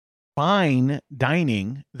Fine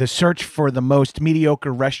Dining, the search for the most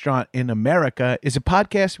mediocre restaurant in America, is a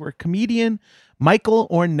podcast where comedian Michael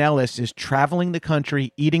Ornelas is traveling the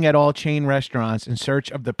country, eating at all chain restaurants in search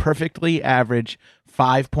of the perfectly average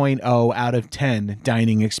 5.0 out of 10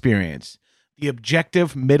 dining experience, the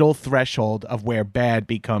objective middle threshold of where bad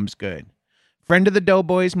becomes good. Friend of the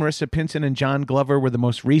Doughboys, Marissa Pinson and John Glover were the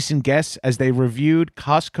most recent guests as they reviewed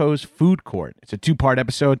Costco's food court. It's a 2-part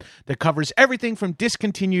episode that covers everything from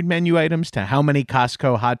discontinued menu items to how many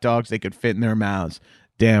Costco hot dogs they could fit in their mouths.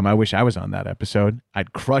 Damn, I wish I was on that episode.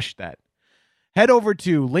 I'd crush that. Head over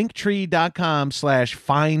to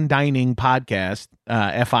linktree.com/fine dining podcast,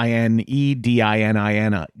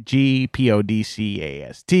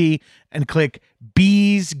 FINEDININGPODCAST, and click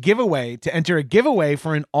Bees Giveaway to enter a giveaway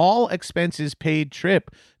for an all expenses paid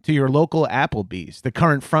trip to your local Applebee's, the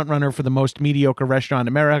current frontrunner for the most mediocre restaurant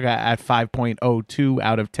in America at 5.02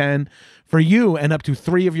 out of 10 for you and up to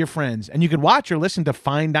 3 of your friends. And you can watch or listen to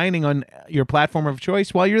Fine Dining on your platform of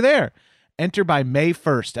choice while you're there. Enter by May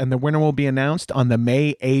 1st, and the winner will be announced on the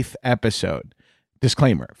May 8th episode.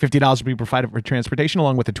 Disclaimer, $50 will be provided for transportation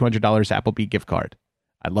along with a $200 Applebee gift card.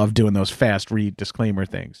 I love doing those fast read disclaimer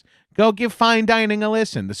things. Go give Fine Dining a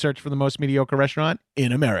listen. The search for the most mediocre restaurant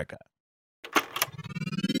in America.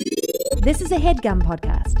 This is a HeadGum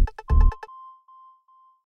podcast.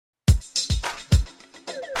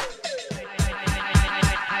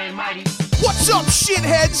 What's up,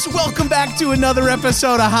 shitheads? Welcome back to another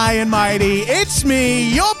episode of High and Mighty. It's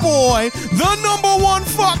me, your boy, the number one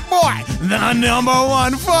fuck boy,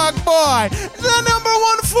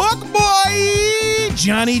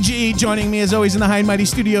 Johnny G. Joining me as always in the High and Mighty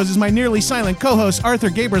studios is my nearly silent co-host, Arthur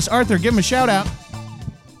Gabris. Arthur, give him a shout out.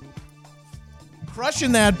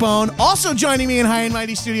 Crushing that bone. Also joining me in High and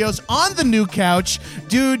Mighty Studios on the new couch.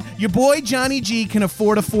 Dude, your boy Johnny G can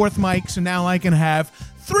afford a 4th mic, so now I can have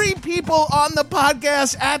 3 people on the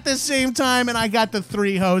podcast at the same time, and I got the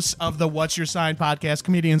 3 hosts of the What's Your Sign podcast,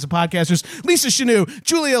 comedians and podcasters, Lisa Chanoux,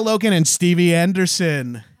 Julia Loken, and Stevie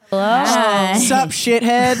Anderson. Hello. What's up,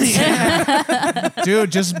 shitheads?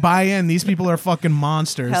 Dude, just buy in. These people are fucking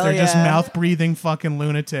monsters. Hell They're just yeah. mouth-breathing fucking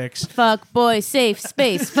lunatics. Fuck boy, safe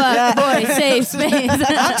space. Fuck boy, safe space.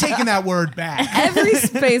 I'm taking that word back. Every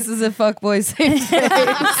space is a fuckboy safe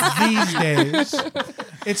space. These days.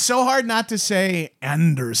 It's so hard not to say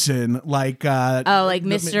Anderson, like... like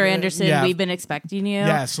Mr. Anderson, yeah. we've been expecting you.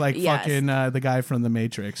 Yes, like fucking the guy from The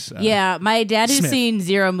Matrix. Yeah, my dad who's Smith. seen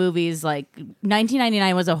 0 movies, like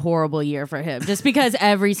 1999 was a horrible year for him. Just because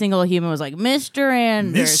every single human was like, Mr.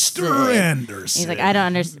 Anderson. Mr. Anderson. He's like, I don't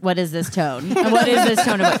understand. What is this tone? What is this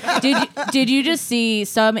tone about? Did you just see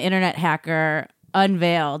some internet hacker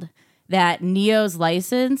unveiled that Neo's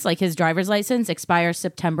license, like his driver's license, expires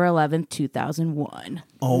September 11th, 2001.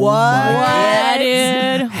 Oh What? my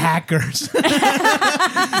Yeah, dude. Hackers.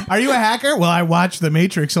 Are you a hacker? Well, I watch The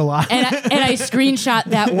Matrix a lot. And I screenshot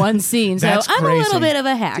that one scene, so That's I'm crazy. a little bit of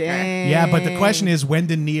a hacker. Yeah, but the question is, when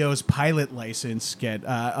did Neo's pilot license get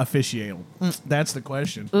official? That's the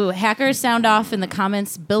question. Ooh, hackers sound off in the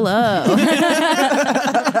comments below.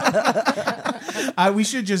 We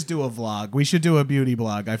should just do a vlog. We should do a beauty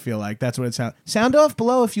blog. I feel like that's what it sounds. Sound off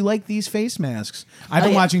below if you like these face masks. I've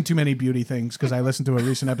been watching too many beauty things because I listened to a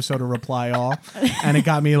recent episode of Reply All, and it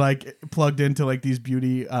got me like plugged into like these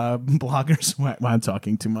beauty bloggers. Well, I'm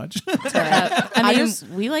talking too much. I mean,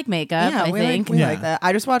 we like makeup, Yeah, I think. we like that.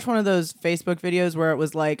 I just watched one of those Facebook videos where it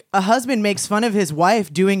was like a husband makes fun of his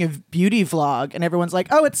wife doing a beauty vlog, and everyone's like,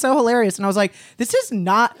 "Oh, it's so hilarious!" And I was like, "This is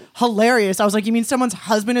not hilarious." I was like, "You mean someone's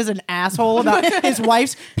husband is an asshole about his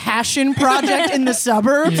wife's passion project in the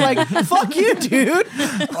suburbs?" Like, fuck you, dude.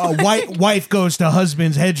 Wife goes to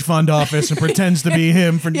husband's hedge fund office and pretends to be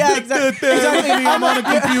him for Exactly. I'm on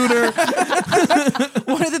a computer.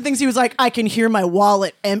 One of the things he was like, "I can hear my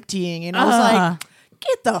wallet emptying," and I was like,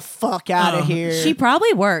 get the fuck out of here. She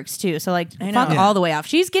probably works too, so like fuck all the way off.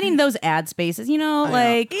 She's getting those ad spaces,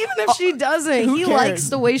 like even if she doesn't, he cares? likes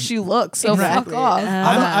the way she looks, so Exactly. fuck off.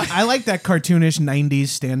 I like that cartoonish 90s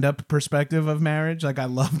stand-up perspective of marriage. Like, I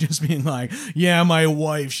love just being like, yeah, my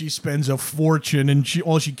wife, she spends a fortune and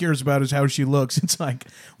all she cares about is how she looks. It's like,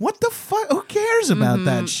 what the fuck? Who cares about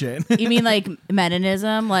that shit? You mean like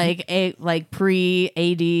metanism, like pre-AD,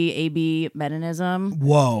 AB metanism?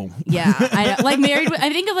 Whoa. Yeah, like married. I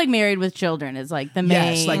think of like Married with Children as like the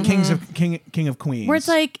main. Yes, like King of Queens. Where it's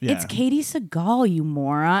like, Yeah. it's Katie Seagal, you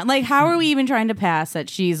moron. Like, how are we even trying to pass that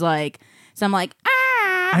she's like, so I'm like,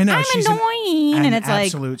 I know, I'm she's an annoying. morning, and it's like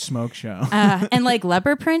absolute smoke show. and like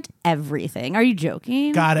leopard print everything. Are you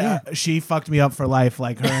joking? God, she fucked me up for life,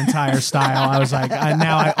 like her entire style. I was like,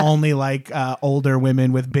 now I only like older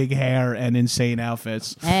women with big hair and insane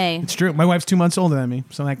outfits. Hey, It's true. My wife's 2 months older than me,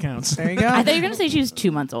 so that counts. There you go. I thought you were gonna say she was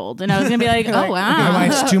 2 months old, and I was gonna be like, oh wow. My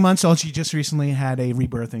wife's 2 months old. She just recently had a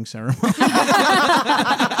rebirthing ceremony.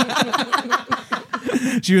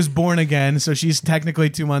 She was born again, so she's technically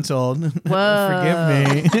 2 months old. Whoa. Forgive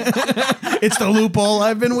me. It's the loophole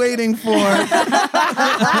I've been waiting for.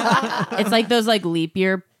 It's like those like leap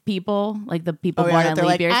year people, like the people born on they're leap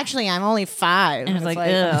like, years. actually, I'm only 5. And it's like,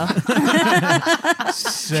 ew.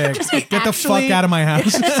 Sick. Get the fuck out of my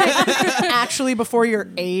house. actually, before your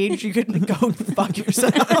age, you could go fuck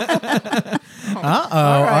yourself.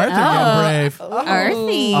 Arthur got brave.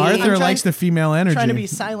 Earthy. Arthur likes the female energy. Trying to be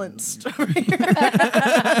silenced over here.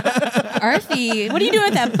 Earthy. What are you doing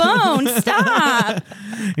with that bone? Stop.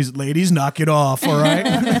 He's ladies, knock it off, all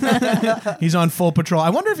right? He's on full patrol. I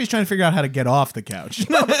wonder if he's trying to figure out how to get off the couch.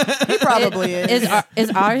 He probably is. Is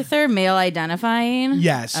Arthur male identifying?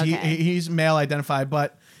 Yes, Okay. he's male identified,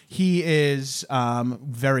 but he is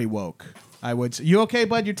very woke. I would say. You okay,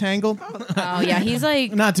 bud? You're tangled? Oh yeah, he's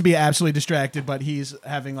like Not to be absolutely distracted, but he's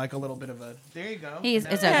having like a little bit of a. There you go. it's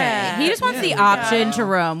okay. He just wants the option to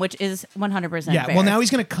roam, which is 100% Yeah. fair. Well, now he's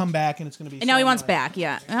gonna come back, and it's gonna be. and now he so wants nice. back.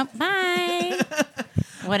 Yeah. Oh, bye.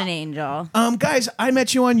 What an angel. Guys, I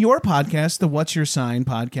met you on your podcast, the What's Your Sign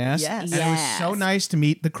podcast. Yes. And it was so Yes. nice to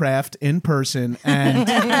meet the craft in person, and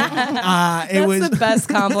it was the best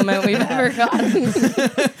compliment we've ever gotten.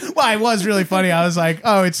 well, it was really funny. I was like,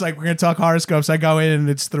 oh, it's like we're gonna talk horoscopes. I go in and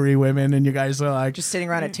it's 3 women, and you guys are like, Just sitting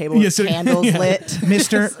around a table with so- candles yeah. lit.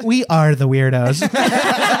 Mister, we are the weirdos.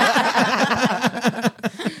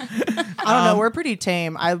 I don't know. We're pretty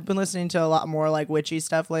tame. I've been listening to a lot more like witchy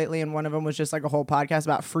stuff lately, and one of them was just like a whole podcast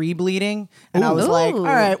about free bleeding. And I was like, all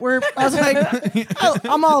right, I was like,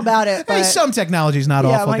 I'm all about it. But Hey, some technology's not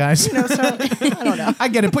yeah, awful, like, guys. You know, so I don't know. I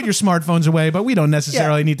get it. Put your smartphones away, but we don't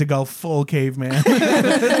necessarily need to go full caveman.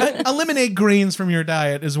 Eliminate greens from your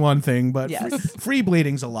diet is one thing, but Yes. free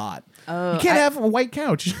bleeding's a lot. You can't have a white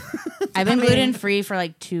couch. I've been gluten free for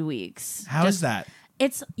like 2 weeks. How is that?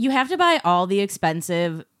 It's you have to buy all the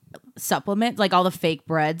expensive supplements, like all the fake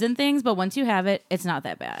breads and things, but once you have it, it's not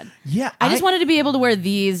that bad. Yeah, I just wanted to be able to wear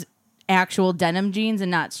these actual denim jeans and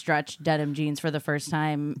not stretch denim jeans for the first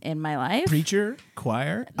time in my life. Preacher,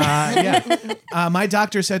 choir. Yeah. My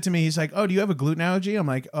doctor said to me, he's like, oh, do you have a gluten allergy? I'm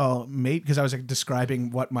like, oh, mate, because I was like describing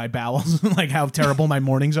what my bowels, like how terrible my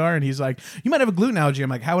mornings are. And he's like, you might have a gluten allergy. I'm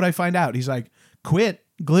like, how would I find out? He's like, quit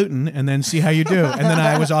gluten and then see how you do. And then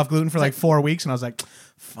I was off gluten for like 4 weeks and I was like,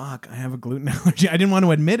 fuck, I have a gluten allergy. I didn't want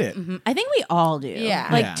to admit it. I think we all do. Yeah.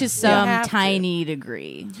 Like Yeah. to some have to. tiny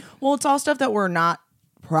degree. Well, it's all stuff that we're not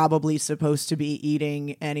probably supposed to be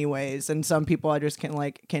eating anyways, and some people I just can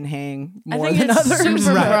hang more I think than it's others.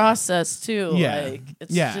 super Right. processed too. Yeah. Like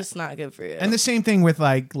it's Yeah. just not good for you. And the same thing with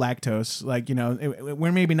like lactose. Like, you know,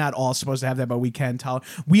 we're maybe not all supposed to have that, but we can tolerate.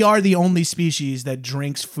 We are the only species that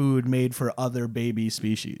drinks food made for other baby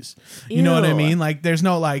species. You know what I Ew. mean? Like, there's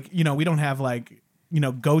no like, you know, we don't have like, you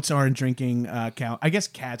know, goats aren't drinking cow. I guess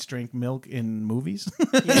cats drink milk in movies.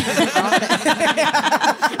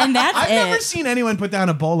 And that's I've it. never seen anyone put down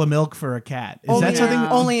a bowl of milk for a cat. Is only, that something?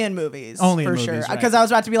 only in movies. Only in for movies, sure. right. Because I was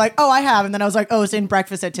about to be like, oh, I have, and then I was like, oh, it's in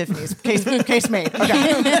Breakfast at Tiffany's. Case made.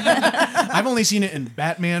 Okay. I've only seen it in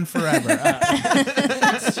Batman Forever.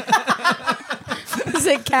 Is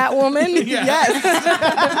it Catwoman?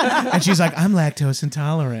 Yes. And she's like, I'm lactose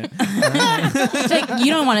intolerant. It's like,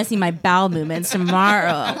 you don't want to see my bowel movements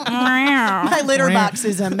tomorrow. My litter box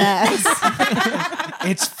is a mess.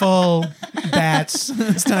 It's full. Bats.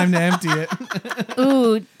 It's time to empty it.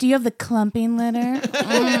 Ooh, do you have the clumping litter?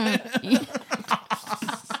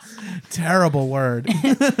 Terrible word.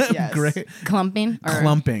 Yes. Great. Clumping? Or-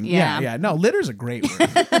 Clumping. Yeah. Yeah. No, litter's a great word.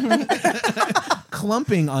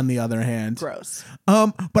 Clumping, on the other hand. Gross.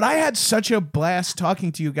 But I had such a blast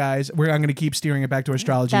talking to you guys. I'm going to keep steering it back to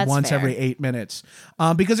astrology That's once fair. every 8 minutes.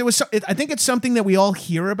 Because it was, I think it's something that we all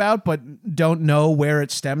hear about, but don't know where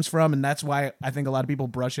it stems from. And that's why I think a lot of people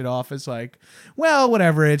brush it off as like, well,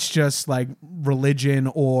 whatever. It's just like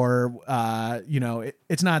religion or, you know,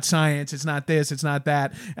 it's not science. It's not this. It's not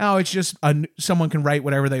that. Oh, it's just someone can write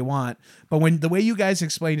whatever they want. But when the way you guys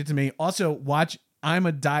explained it to me, also I'm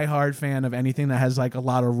a diehard fan of anything that has like a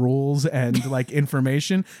lot of rules and like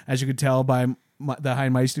information, as you could tell by the High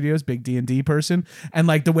and Mighty Studios, big D&D person, and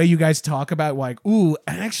like the way you guys talk about like, ooh,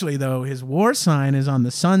 actually though his war sign is on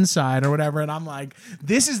the sun side or whatever, and I'm like,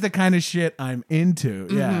 this is the kind of shit I'm into.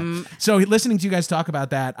 Yeah. So listening to you guys talk about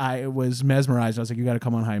that, I was mesmerized. I was like, you got to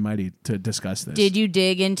come on High and Mighty to discuss this. Did you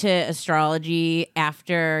dig into astrology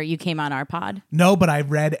after you came on our pod? No, but I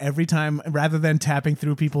read every time, rather than tapping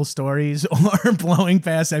through people's stories or blowing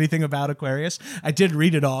past anything about Aquarius, I did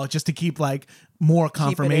read it all just to keep like more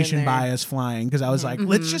confirmation there. bias flying, because I was like,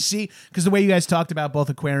 let's just see, because the way you guys talked about both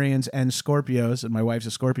Aquarians and Scorpios, and my wife's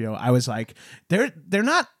a Scorpio, I was like, they're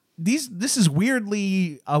not this is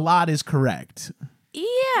weirdly a lot is correct.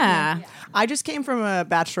 Yeah. I just came from a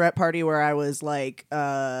bachelorette party where I was like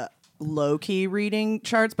low-key reading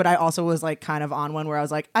charts, but I also was like kind of on one where I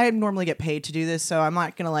was like, I normally get paid to do this, so I'm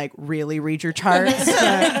not gonna like really read your charts.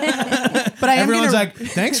 But I am Everyone's gonna, like,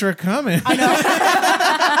 thanks for coming. I know.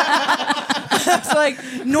 It's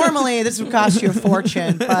like normally this would cost you a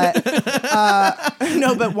fortune, but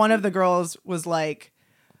no. But one of the girls was like,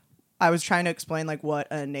 I was trying to explain like what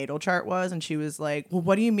a natal chart was, and she was like, "Well,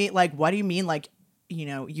 what do you mean? Like, what do you mean? Like, you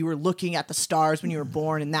know, you were looking at the stars when you were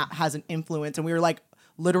born, and that has an influence." And we were like,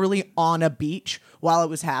 literally on a beach while it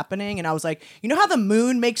was happening, and I was like, "You know how the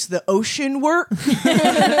moon makes the ocean work?"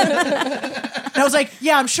 And I was like,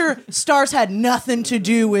 yeah, I'm sure stars had nothing to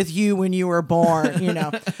do with you when you were born, you know.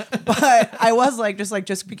 But I was like,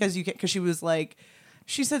 just because you can't, because she was like,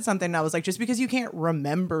 she said something, and I was like, just because you can't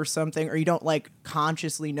remember something or you don't like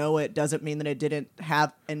consciously know it doesn't mean that it didn't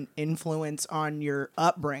have an influence on your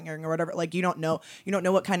upbringing or whatever. Like you don't know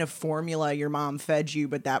what kind of formula your mom fed you,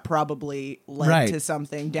 but that probably led to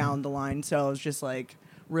something down the line. So I was just like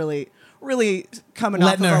really coming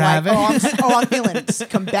letting off of her have it. I'm feeling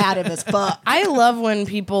combative as fuck. I love when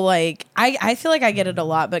people like I feel like I get it a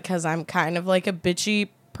lot because I'm kind of like a bitchy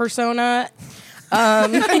persona. Wow,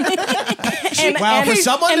 for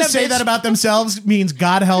someone to say that about themselves means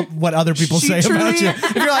God help what other people say about you.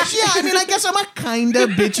 If you're like, yeah, I mean, I guess I'm a kind of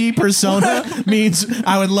bitchy persona, means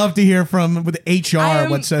I would love to hear from with HR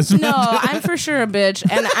what says. No, I'm for sure a bitch,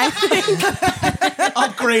 and I think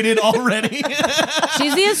upgraded already.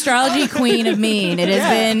 She's the astrology queen of mean. It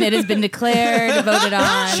has been declared, voted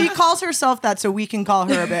on. She calls herself that, so we can call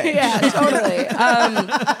her a bitch. yeah, totally.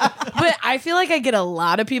 But I feel like I get a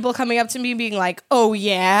lot of people coming up to me being like, "Oh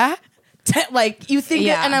yeah," like you think,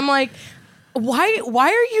 Yeah. and I'm like, why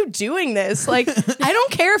are you doing this? Like, I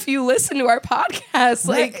don't care if you listen to our podcast.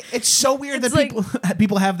 Like, it's so weird that like-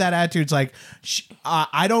 people have that attitude. It's like,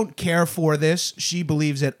 I don't care for this. She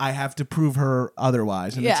believes it. I have to prove her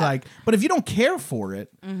otherwise. And it's Yeah. like, but if you don't care for it,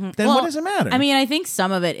 then Well, what does it matter? I mean, I think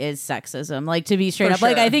some of it is sexism. Like, to be straight For up,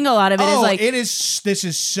 like sure. I think a lot of it is like it is. This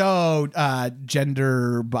is so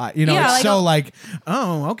gender, you know. Yeah, it's like so like,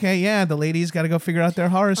 oh, okay, yeah. The ladies got to go figure out their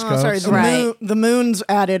horoscopes. Oh, sorry, Right. the moon's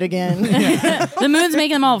at it again. the moon's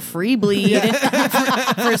making them all free bleed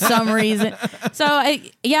for some reason. So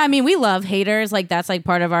I mean, we love haters. Like that's like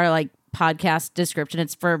part of our like podcast description.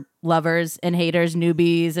 It's for lovers and haters,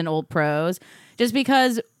 newbies and old pros. Just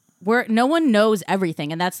because no one knows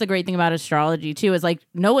everything, and that's the great thing about astrology too. Is like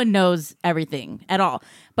no one knows everything at all,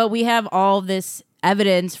 but we have all this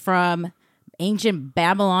evidence from ancient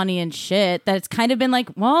Babylonian shit that it's kind of been like,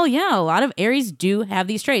 well, yeah, a lot of Aries do have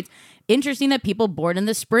these traits. Interesting that people born in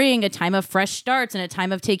the spring, a time of fresh starts and a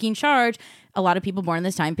time of taking charge, a lot of people born in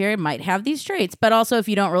this time period might have these traits. But also, if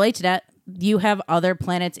you don't relate to that, you have other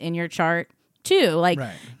planets in your chart too. Like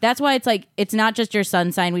that's why it's like it's not just your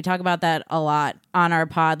sun sign. We talk about that a lot on our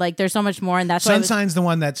pod. Like there's so much more, and that's Sun why sign's the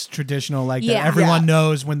one that's traditional, like Yeah. that everyone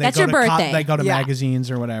knows when they That's go your to birthday. they go to Yeah.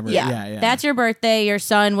 magazines or whatever. Yeah. That's your birthday. Your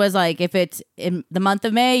sun was like, if it's in the month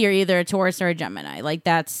of May, you're either a Taurus or a Gemini. Like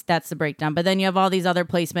that's the breakdown. But then you have all these other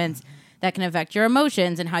placements that can affect your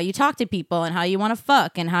emotions and how you talk to people and how you want to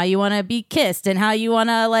fuck and how you want to be kissed and how you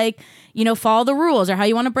want to like, you know, follow the rules or how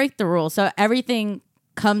you want to break the rules. So everything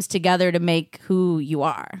comes together to make who you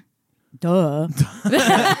are. Duh. But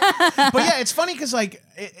yeah, it's funny because like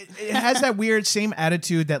it has that weird same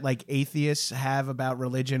attitude that like atheists have about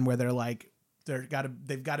religion, where they're like they've got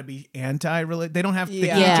to be anti-religion. They don't have they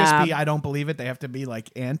can't Yeah. just be I don't believe it. They have to be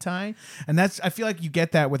like anti, and I feel like you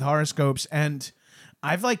get that with horoscopes. And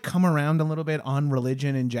I've like come around a little bit on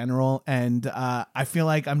religion in general, and I feel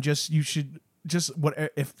like you should. Just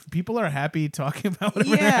if people are happy talking about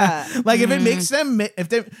whatever they're happy, like if it makes them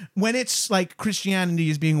when it's like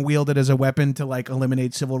Christianity is being wielded as a weapon to like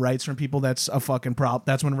eliminate civil rights from people, that's a fucking problem.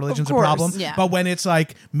 That's when religion's a course. problem. Yeah. But when it's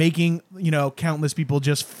like making countless people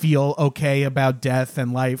just feel okay about death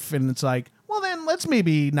and life, and it's like, well then let's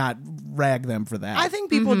maybe not rag them for that. I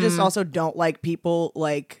think people just also don't like people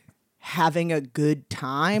like having a good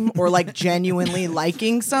time or like genuinely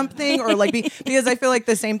liking something or like because I feel like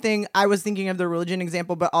the same thing. I was thinking of the religion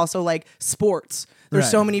example, but also like sports. There's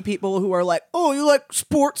so many people who are like, oh, you like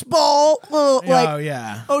sports ball?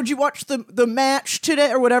 Yeah. Oh, did you watch the match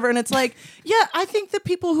today or whatever? And it's like, yeah, I think the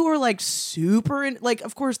people who are like super like,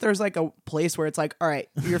 of course, there's like a place where it's like, all right,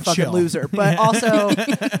 you're a fucking Chill. loser, but also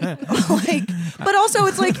like, but also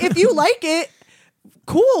it's like if you like it.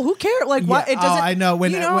 Cool. Who cares? Like, what? It doesn't. I know.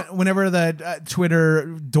 Whenever the Twitter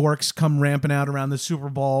dorks come ramping out around the Super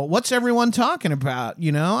Bowl, what's everyone talking about?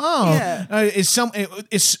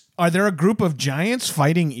 Are there a group of giants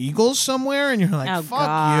fighting eagles somewhere? And you're like, Oh, fuck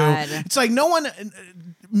God. you. It's like no one.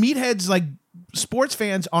 Meatheads like. Sports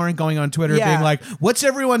fans aren't going on Twitter Yeah. being like, "What's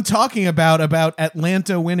everyone talking about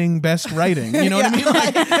Atlanta winning best writing?" You know what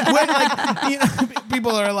I mean?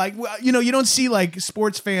 People are like, well, you don't see like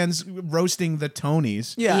sports fans roasting the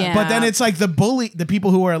Tonys. Yeah. But then it's like the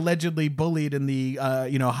people who are allegedly bullied in the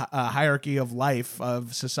hierarchy of life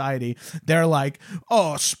of society. They're like,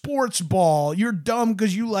 "Oh, sports ball, you're dumb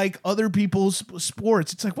because you like other people's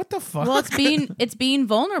sports." It's like, what the fuck? Well, it's being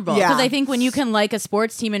vulnerable Yeah. because I think when you can like a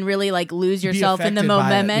sports team and really like lose yourself in the affected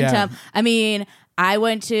by it, momentum. yeah. I mean, I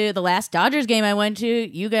went to the last Dodgers game I went to.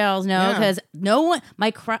 You girls know Yeah. because no one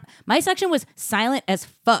my section was silent as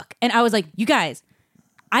fuck, and I was like, you guys.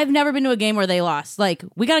 I've never been to a game where they lost. Like,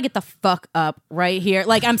 we got to get the fuck up right here.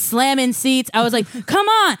 Like, I'm slamming seats. I was like, come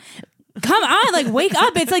on, like, wake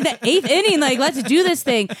up. It's like the 8th inning. Like, let's do this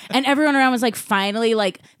thing. And everyone around was like, finally,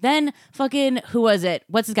 like, then fucking, who was it?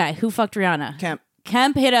 What's this guy? Who fucked Rihanna?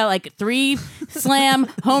 Kemp hit a like 3 slam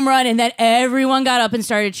home run, and then everyone got up and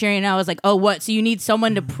started cheering. And I was like, oh, what? So you need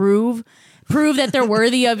someone to prove that they're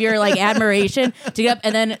worthy of your like admiration to get up.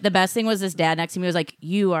 And then the best thing was this dad next to me was like,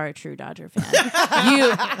 you are a true Dodger fan.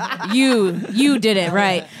 you did it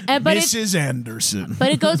right. But Mrs. Anderson.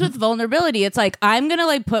 But it goes with vulnerability. It's like, I'm going to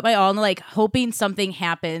like put my all in like hoping something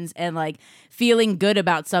happens and like feeling good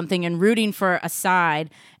about something and rooting for a side.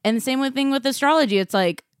 And the same thing with astrology. It's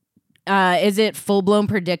like, is it full-blown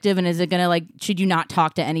predictive, and is it gonna like, should you not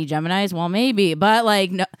talk to any Geminis? Well, maybe, but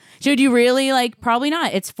like, no, should you really? Like, probably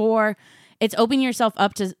not. It's opening yourself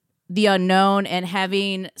up to the unknown and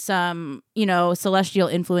having some, celestial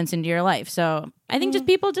influence into your life. So I think just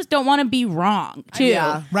people just don't want to be wrong too.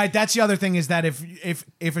 Yeah. Right. That's the other thing is that if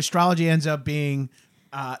astrology ends up being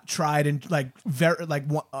tried and like very like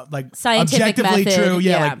Scientific objectively method, true,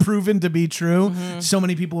 yeah. like proven to be true, so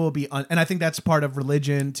many people will be and I think that's part of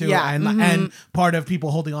religion too, Yeah. and part of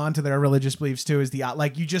people holding on to their religious beliefs too is the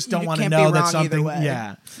like you just don't You want to can't know be that wrong either something way.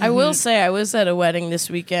 yeah. I will say I was at a wedding this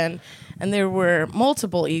weekend and there were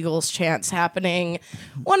multiple Eagles chants happening.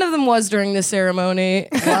 One of them was during the ceremony.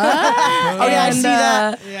 Oh yeah, I see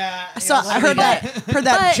that. Yeah. I heard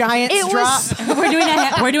that Giants drop.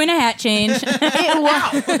 We're doing a hat change.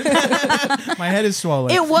 My head is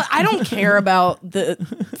swollen. I don't care about the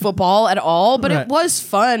football at all, but Right. it was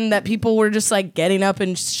fun that people were just like getting up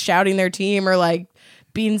and shouting their team or like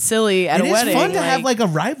being silly at a wedding. It's fun to have like a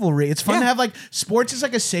rivalry. It's fun to have like sports is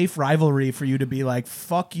like a safe rivalry for you to be like,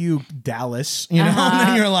 fuck you, Dallas. And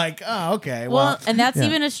then you're like, oh, okay. Well, and that's yeah.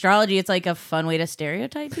 even astrology. It's like a fun way to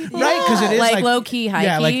stereotype people. Right, because it is like low key, high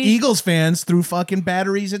yeah, key. like Eagles fans threw fucking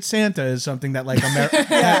batteries at Santa is something that like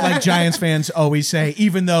that, like Giants fans always say.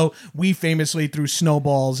 Even though we famously threw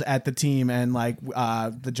snowballs at the team, and like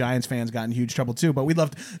the Giants fans got in huge trouble too. But we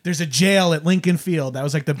loved. There's a jail at Lincoln Field. That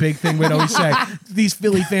was like the big thing we'd always say. These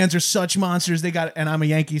Philly fans are such monsters. They got, and I'm a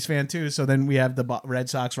Yankees fan too. So then we have the Red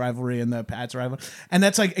Sox rivalry and the Pats rivalry, and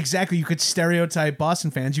that's like exactly. You could stereotype Boston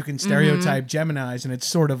fans. You can stereotype Geminis, and it's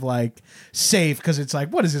sort of like safe because it's like,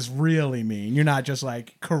 what does this really mean? You're not just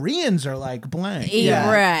like Koreans are like blank.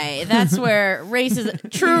 Yeah. Right. That's where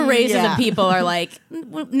true racism people are like,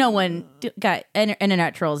 no one got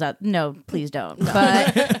internet trolls out. No, please don't.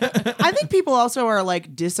 But I think people also are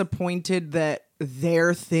like disappointed that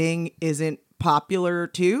their thing isn't popular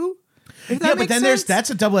too. If that Yeah, but makes then sense.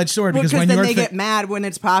 that's a double-edged sword because when then your they get mad when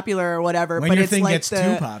it's popular or whatever. When but your it's thing like gets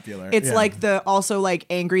too popular. It's Yeah. like the also like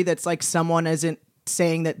angry that's like someone isn't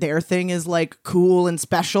saying that their thing is like cool and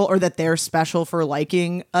special or that they're special for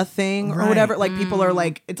liking a thing or Right. whatever. Like people are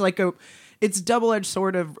like it's double-edged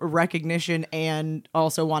sword of recognition and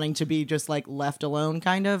also wanting to be just like left alone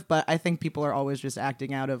kind of. But I think people are always just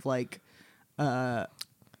acting out of like I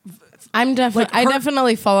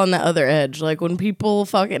definitely fall on the other edge. Like when people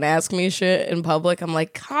fucking ask me shit in public, I'm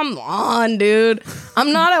like, come on, dude.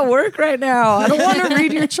 I'm not at work right now. I don't want to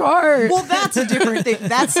read your chart. Well, that's a different thing.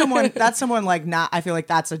 That's someone like not. I feel like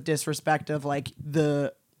that's a disrespect of like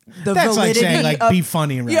the the That's like validity saying like of, be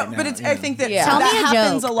funny right now. but I think that Yeah. Tell that me a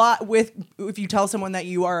happens joke. a lot with if you tell someone that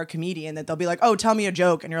you are a comedian that they'll be like, oh, tell me a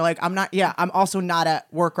joke, and you're like, I'm not. Yeah, I'm also not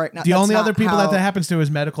at work right now. the That's only not other people how- that happens to is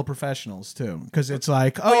medical professionals too, because it's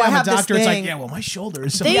like, oh, I yeah, I'm a have this doctor. It's like, thing. yeah, well, my shoulder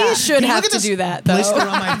is. So They bad. should Can you have look at to this do that, though. blister on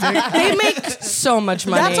my dick. They make so much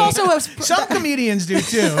money. That's also a Some comedians do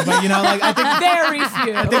too, but like I think very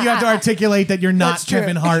few. I think you have to articulate that you're not That's true.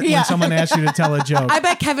 Kevin Hart Yeah. when someone asks you to tell a joke. I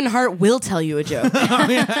bet Kevin Hart will tell you a joke.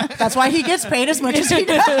 That's why he gets paid as much as he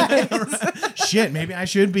does. Shit, maybe I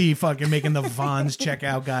should be fucking making the Vons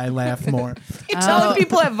checkout guy laugh more. Telling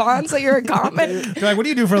people at Vaughn's that you're a comic. They're like, what do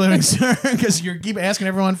you do for a living, sir? Because you keep asking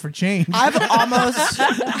everyone for change.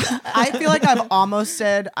 I feel like I've almost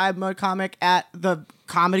said I'm a comic at the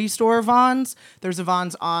Comedy Store Vons. There's a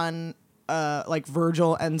Vons on like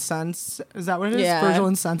Virgil and Sunset. Is that what it is? Yeah. Virgil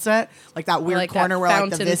and Sunset, like that weird Like that corner where like the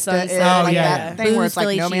fountain vista is, sunset. Oh, like yeah. that thing where it's like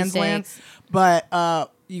Booze, no Philly man's land. cheesesteaks. But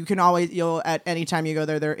you can always at any time you go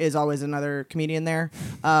there is always another comedian there.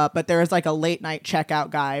 But there is like a late night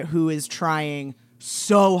checkout guy who is trying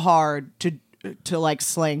so hard to like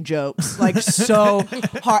slang jokes, like so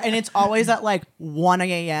hard, and it's always at like 1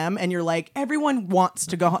 a.m. and you're like, everyone wants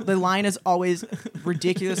to go home. The line is always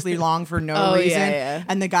ridiculously long for no Oh, yeah, reason, yeah.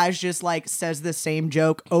 and the guy's just like says the same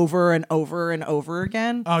joke over and over and over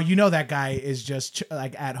again. Oh, you know that guy is just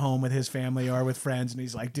like at home with his family or with friends, and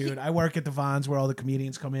he's like, dude, I work at the Vons where all the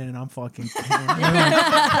comedians come in, and I'm fucking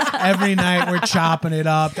every night we're chopping it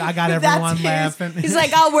up. I got everyone his- laughing. He's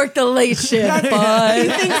like, I'll work the late shift, He bud.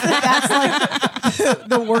 thinks that's like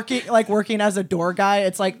the working as a door guy.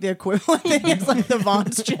 It's like the equivalent thing. It's like the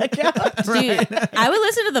Vons checkout. Dude, I would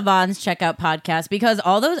listen to the Vons checkout podcast because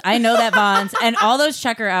I know that Vons and all those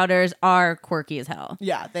checker outers are quirky as hell.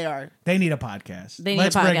 Yeah, they are. They need a podcast. They need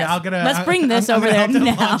Let's a podcast. Bring it. Let's bring this over there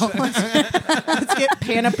now. Let's get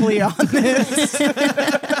Panoply on this.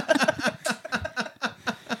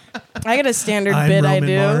 I got a standard I'm bit Roman I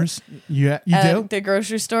do. Mars. You do? At the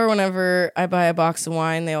grocery store, whenever I buy a box of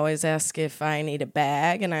wine, they always ask if I need a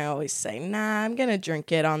bag, and I always say, nah, I'm gonna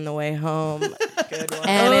drink it on the way home. Good one.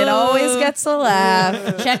 And it always Oh. gets a laugh.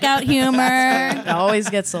 Checkout humor. It always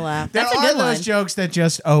gets a laugh. There That's a are good those one. jokes that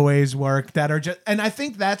just always work that are just, and I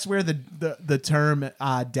think that's where the term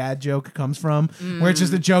dad joke comes from, where it's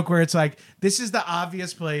just a joke where it's like, this is the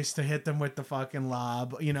obvious place to hit them with the fucking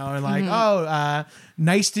lob, and like,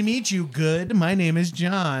 nice to meet you. Good. My name is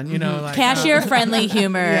John. Like Cashier friendly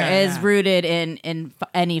humor Yeah, is yeah. rooted in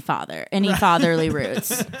any fatherly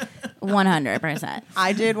roots. 100%.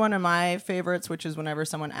 I did one of my favorites, which is whenever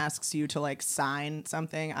someone asks you to like sign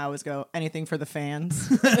something, I always go, anything for the fans.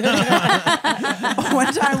 One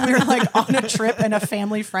time we were like on a trip and a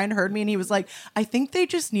family friend heard me and he was like, I think they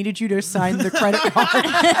just needed you to sign the credit card.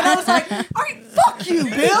 And I was like, all right, fuck you,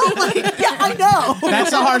 Bill. Like, yeah, I know. That's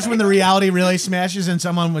the hardest when the reality really smashes and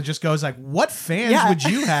someone just goes like, what fans Yeah. would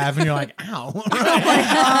you have? And you're like, ow.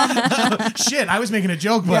 Shit, I was making a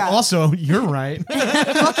joke, but Yeah. also you're right.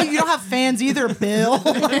 Fuck you, you don't have fans either, Bill.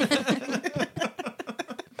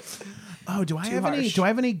 Oh, do I have harsh.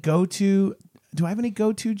 any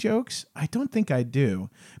go-to jokes? I don't think I do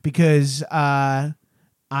because I'm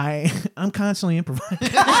constantly improvising.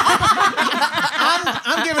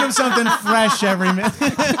 I'm giving him something fresh every minute.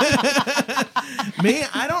 Me,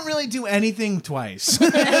 I don't really do anything twice.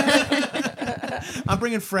 I'm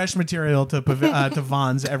bringing fresh material to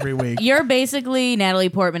Vons every week. You're basically Natalie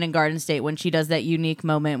Portman in Garden State when she does that unique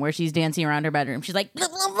moment where she's dancing around her bedroom. She's like, blah,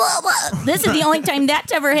 blah, blah, blah. This is the only time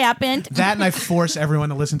that's ever happened. That and I force everyone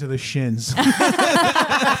to listen to the Shins.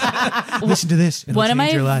 Listen to this. It'll One of change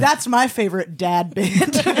my- your life. That's my favorite dad bit.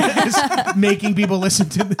 Just making people listen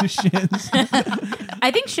to the Shins.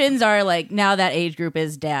 I think Shins are like, now that age group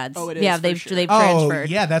is dads. Oh, it is, Yeah, for they've sure. they've Oh, transferred.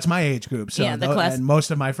 yeah, that's my age group. So Yeah, the class- and most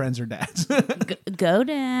of my friends are dads. Go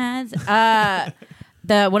dads.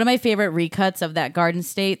 One of my favorite recuts of that Garden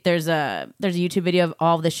State. There's a YouTube video of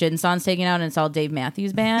all the Shin songs taken out, and it's all Dave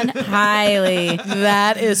Matthews Band. Highly.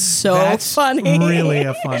 That is so That's funny. really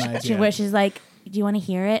a fun idea. Where she's like, do you want to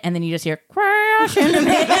hear it? And then you just hear crash in the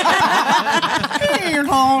middle.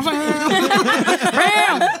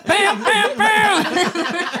 Bam, bam, bam, bam.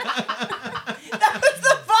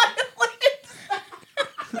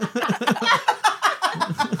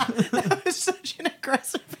 That was such an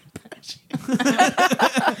aggressive impression.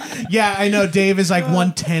 Yeah, I know. Dave is like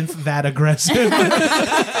 1/10 that aggressive.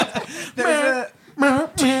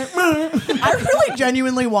 I really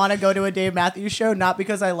genuinely want to go to a Dave Matthews show, not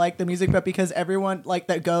because I like the music, but because everyone like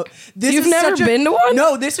that go. This You've is never such a- been to one?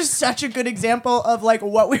 No, this is such a good example of like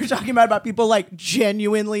what we were talking about people like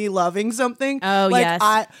genuinely loving something. Oh, like,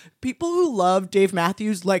 yes. People who love Dave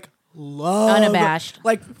Matthews like Unabashed.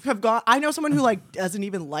 Like have gone. I know someone who like doesn't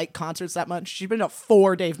even like concerts that much. She's been to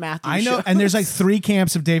 4 Dave Matthews. I know, shows. and there's like 3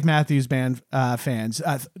 camps of Dave Matthews Band fans.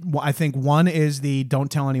 I think one is the don't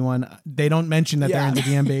tell anyone. They don't mention that they're into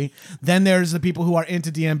DMB. Then there's the people who are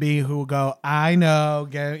into DMB who will go, I know,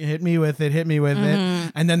 hit me with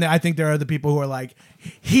it. And then I think there are the people who are like,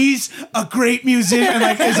 he's a great musician, and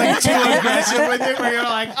like is like too aggressive with it, where you're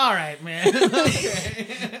like, all right, man.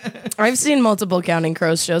 I've seen multiple Counting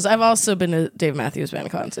Crows shows. I've also been to Dave Matthews Band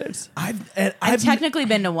concerts. I've technically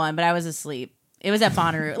been to one, but I was asleep. It was at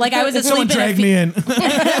Bonnaroo. Like I was Someone asleep. dragged me in.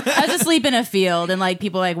 I was asleep in a field, and like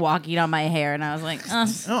people like walking on my hair, and I was like, Oh,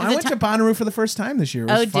 I went to Bonnaroo for the first time this year. It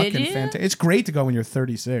was did fucking you? fantastic. It's great to go when you're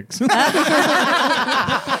 36.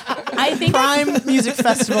 I think Prime music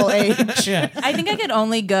festival age. Yeah. I think I could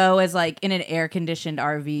only go as like in an air conditioned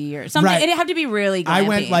RV or something. Right. It'd have to be really. I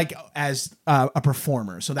went glampy. like as a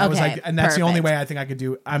performer, so that was Okay, like, and that's the only perfect. way I think I could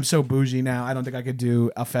do. I'm so bougie now. I don't think I could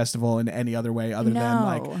do a festival in any other way other than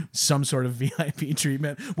like No. some sort of VIP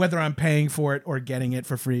treatment, whether I'm paying for it or getting it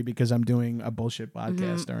for free because I'm doing a bullshit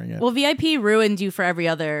podcast during it. Well, VIP ruins you for every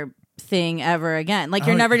other thing ever again. Like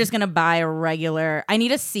you're never just gonna buy a regular. I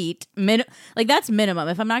need a seat. Like that's minimum.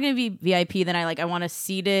 If I'm not gonna be VIP, then I want a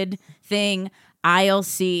seated thing. Aisle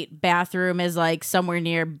seat, bathroom is like somewhere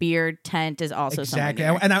near, beer tent is also Exactly,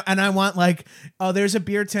 somewhere near. and I want like, oh, there's a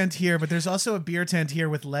beer tent here, but there's also a beer tent here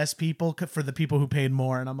with less people for the people who paid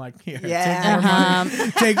more, and I'm like, here, Yeah.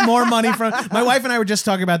 take more money from. My wife and I were just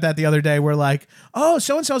talking about that the other day. We're like, oh,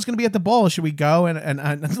 so and so is going to be at the bowl. Should we go?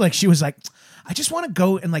 And like she was like, I just want to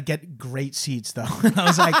go and like get great seats though. And I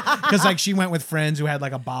was like, because like she went with friends who had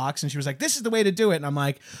like a box, and she was like, this is the way to do it. And I'm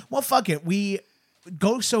like, well, fuck it, we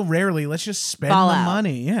go so rarely. Let's just spend Ball the out.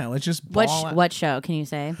 money. Yeah, let's just ball out. What show can you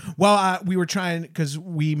say? Well, we were trying because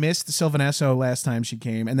we missed the Sylvanesso last time she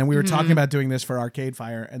came, and then we were talking about doing this for Arcade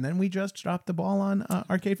Fire, and then we just dropped the ball on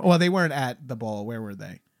Arcade Fire. Well, they weren't at the ball. Where were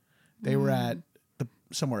they? They were at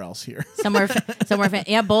somewhere else here. somewhere.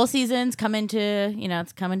 Yeah, bowl season's coming to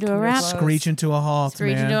it's coming to a wrap. Screeching to a halt.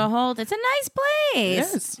 Screeching man. to a halt. It's a nice place.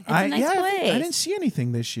 Yes. It's a nice place. I didn't see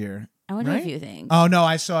anything this year. I went to a right? few things. Oh no,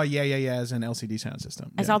 I saw yeah as an LCD sound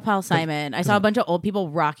system. I saw Paul Simon. I saw a bunch of old people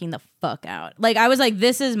rocking the fuck out. Like I was like,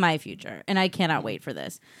 this is my future, and I cannot wait for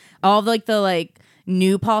this. All of like the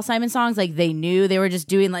new Paul Simon songs, like they were just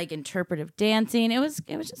doing like interpretive dancing. It was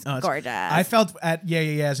just gorgeous. I felt at yeah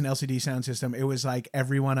as an LCD sound system. It was like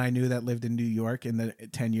everyone I knew that lived in New York in the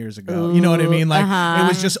 10 years ago. Ooh, you know what I mean? Like uh-huh. it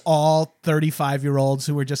was just all 35-year-olds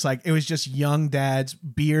who were just like, it was just young dads,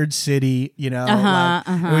 Beard City. You know,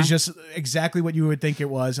 it was just exactly what you would think it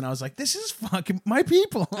was. And I was like, this is fucking my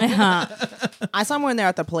people. I saw one there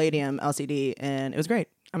at the Palladium LCD, and it was great.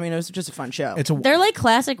 I mean, it was just a fun show. They're like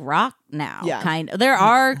classic rock now. Yeah. Kind of. There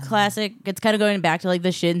are classic. It's kind of going back to like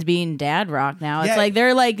the Shins being dad rock now. It's Yeah. like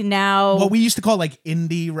they're like now. What we used to call like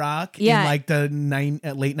indie rock Yeah. in like the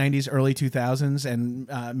late 90s, early 2000s, and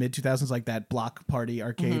mid 2000s, like that Block Party,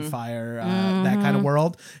 Arcade Fire, that kind of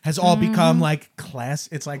world has all become like class.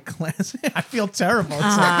 It's like class. I feel terrible.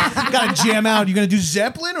 It's like, you gotta jam out. You gonna do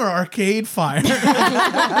Zeppelin or Arcade Fire?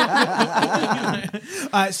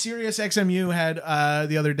 Sirius XMU had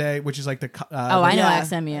the other day, which is like the I know Yeah.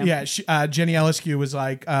 XMU. yeah, Jenny Ellisque was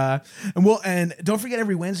like, and don't forget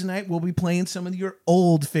every Wednesday night we'll be playing some of your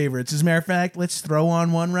old favorites. As a matter of fact, let's throw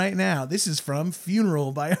on one right now. This is from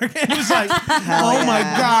Funeral by Arcade. It's like, oh my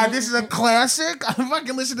god, this is a classic. I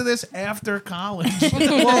fucking listened to this after college.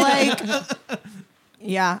 well, like,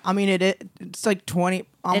 yeah, I mean, it's like 20,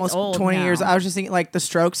 almost old 20 now. years. I was just thinking, like, the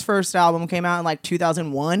Strokes' first album came out in like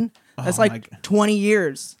 2001. That's my like God. 20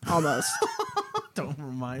 years almost. Don't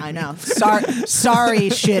remind me. I know. Sorry,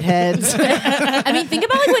 shitheads. I mean, think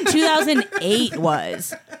about like when 2008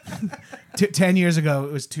 was. 10 years ago,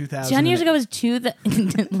 it was 2000. 10 years ago was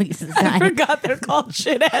Lisa's I dying. forgot they're called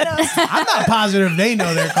shitheads. I'm not positive they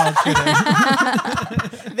know they're called shit.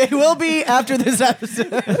 They will be after this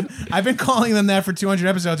episode. I've been calling them that for 200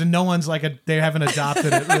 episodes, and no one's like, they haven't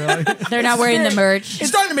adopted it, really. They're not wearing the merch. It's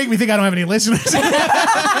starting to make me think I don't have any listeners.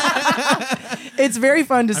 It's very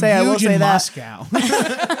fun to say. I'm I will huge say in that. Moscow.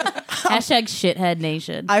 Hashtag shithead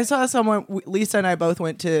nation. I saw someone. Lisa and I both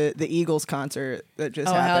went to the Eagles concert that just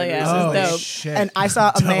Oh, hell happened. yeah. recently. This is dope. Shit. And I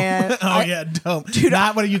saw a man. Oh yeah, dope.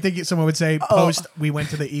 Not what do you think someone would say post we went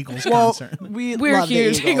to the Eagles Well, concert. we're We're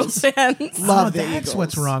huge the Eagles fans. Love the That's Eagles.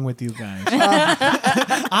 what's wrong with you guys.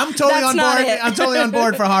 I'm totally That's on not board. it. I'm totally on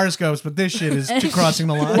board for horoscopes, but this shit is crossing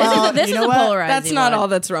the line. Well, this you is know a what? polarizing That's not one. all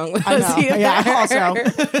that's wrong with I us know. either. Yeah,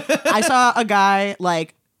 also, I saw a guy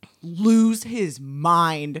like lose his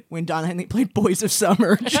mind when Don Henley played Boys of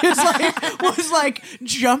Summer. Just like was like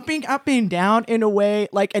jumping up and down in a way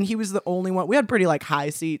like, and he was the only one. We had pretty like high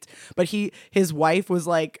seats, but his wife was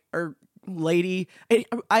like, or lady,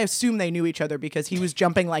 I assume they knew each other because he was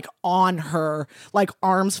jumping like on her, like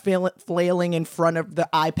arms flailing in front of the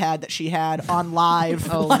iPad that she had on live.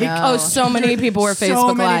 Oh, so many people were So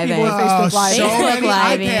Facebook many people were Living. Facebook Live. So many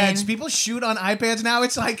Living. iPads. People shoot on iPads now.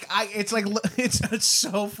 It's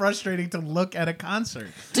so frustrating to look at a concert.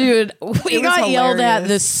 Dude, we was got yelled at hilarious.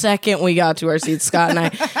 the second we got to our seats, Scott and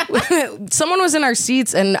I. Someone was in our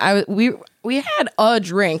seats and we had a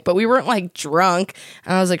drink, but we weren't like drunk.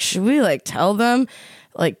 And I was like, should we like tell them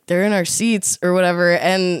like they're in our seats or whatever?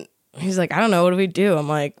 And he's like, I don't know, what do we do? I'm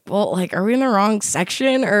like, well, like, are we in the wrong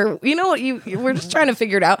section? Or you know what, we're just trying to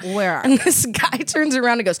figure it out. Where are And this guy turns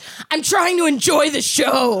around and goes, I'm trying to enjoy the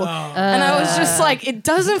show. And I was just like, it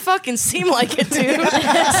doesn't fucking seem like it, dude.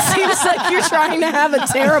 It seems like you're trying to have a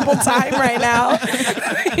terrible time right now.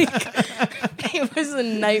 It was a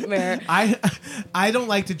nightmare. I don't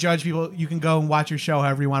like to judge people. You can go and watch your show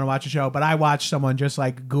however you want to watch a show, but I watch someone just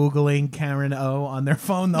like Googling Karen O on their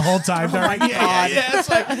phone the whole time. They're like, yeah. It's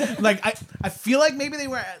like I feel like maybe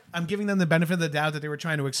I'm giving them the benefit of the doubt that they were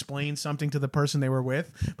trying to explain something to the person they were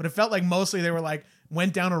with, but it felt like mostly they were like,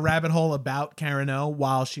 went down a rabbit hole about Karen O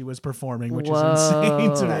while she was performing, which is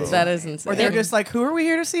insane to me. That is insane. Or they're just like, who are we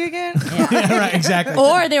here to see again? Yeah, right, exactly.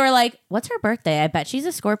 Or they were like, "What's her birthday? I bet she's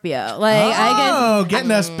a Scorpio." Like, I guess.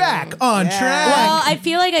 Getting us back on track. Well, I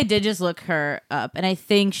feel like I did just look her up, and I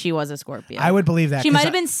think she was a Scorpio. I would believe that. She 'cause might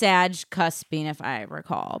have been Sag cusping, if I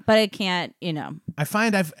recall, but I can't. I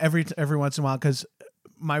find every once in a while, because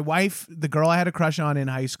my wife, the girl I had a crush on in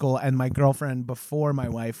high school, and my girlfriend before my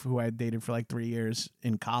wife, who I had dated for like 3 years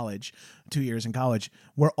in college, 2 years in college,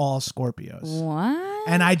 were all Scorpios. What?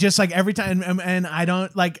 And I just like every time, and I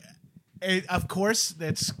don't like. Of course,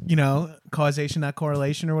 that's causation, not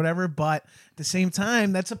correlation, or whatever. But at the same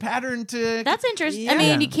time, that's a pattern to. That's interesting. Yeah. I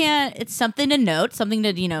mean, you can't. It's something to note, something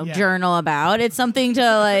to journal about. It's something to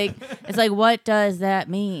like. It's like, what does that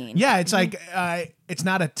mean? Yeah, it's like it's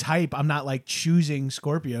not a type. I'm not like choosing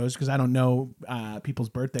Scorpios because I don't know people's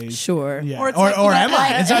birthdays. Sure. Yeah. Or Or, it's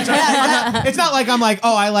like, am I? It's not like I'm like,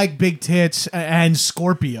 oh, I like big tits and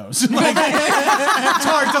Scorpios. Like, it's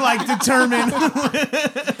hard to like determine.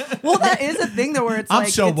 Well, that is a thing though, where it's I'm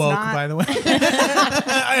like, so it's woke, not, by the way.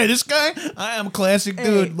 Hey, this guy, I am a classic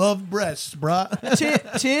dude. Love breasts, bruh.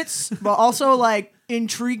 tits, but also like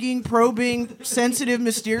intriguing, probing, sensitive,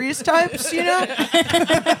 mysterious types,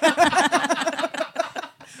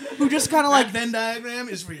 who just kind of like, That Venn diagram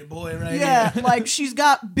is for your boy right yeah, here. like she's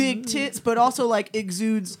got big tits, but also like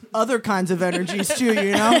exudes other kinds of energies too,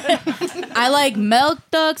 I like milk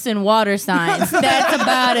ducks and water signs. That's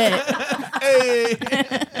about it. Hey.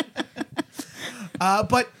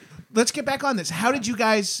 But let's get back on this. How did you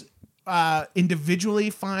guys individually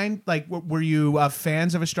find, like, were you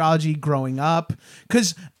fans of astrology growing up?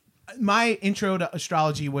 Because my intro to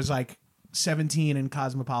astrology was like 17 in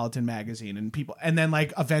Cosmopolitan magazine and then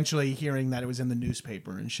like eventually hearing that it was in the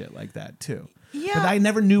newspaper and shit like that too. Yeah. But I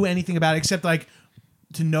never knew anything about it except like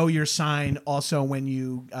to know your sign also when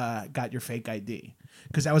you got your fake ID.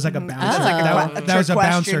 Because that was like a bouncer. That was a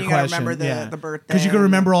bouncer You gotta question. remember the birthday. Because you can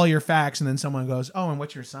remember all your facts, and then someone goes, "Oh, and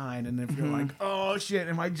what's your sign?" And if you're like, "Oh shit,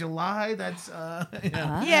 am I July?" That's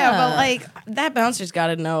Yeah, but like that bouncer's got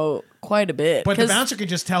to know quite a bit. But the 'cause- bouncer could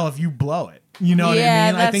just tell if you blow it. You know what I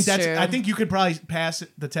Yeah, mean? I think that's true. I think you could probably pass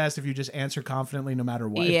the test if you just answer confidently, no matter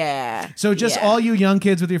what. Yeah. So just Yeah. all you young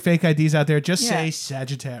kids with your fake IDs out there, just say Yeah.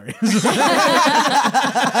 Sagittarius.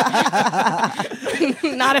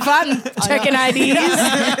 Not if I'm checking IDs.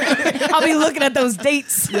 I'll be looking at those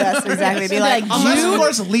dates, Yes, exactly. Be like, Unless, of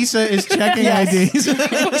course, Lisa is checking IDs.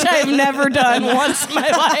 which I have never done once in my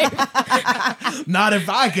life. Not if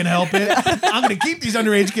I can help it. I'm going to keep these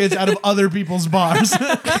underage kids out of other people's bars.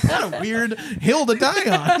 What a weird hill to die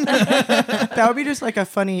on. that would be just like a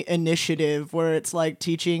funny initiative where it's like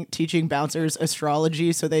teaching bouncers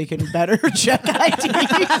astrology so they can better check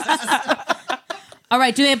IDs. All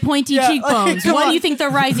right, do they have pointy Yeah, cheekbones? come What do on. you think their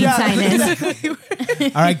rising sign is?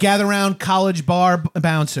 All right, gather around college bar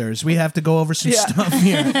bouncers. We have to go over some stuff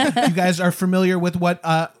here. You guys are familiar with what?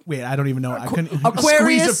 Wait, I don't even know. I couldn't Aquarius?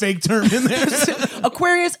 squeeze a fake term in there.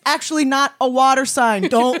 Aquarius, actually not a water sign.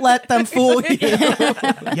 Don't let them fool you.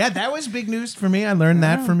 Yeah, that was big news for me. I learned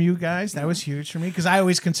that from you guys. That was huge for me because I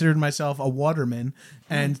always considered myself a waterman,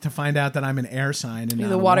 and to find out that I'm an air sign and You're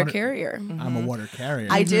not the a water carrier. I'm a water carrier.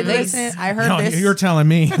 I did listen. I heard No, this. you're telling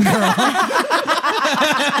me, girl.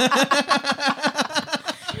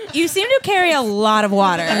 You seem to carry a lot of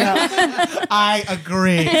water. I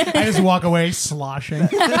agree. I just walk away sloshing.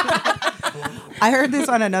 I heard this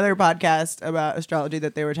on another podcast about astrology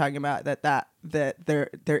that they were talking about that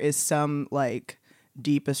there is some like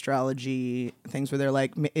deep astrology things where they're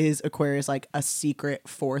like, is Aquarius like a secret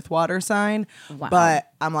fourth water sign? Wow. But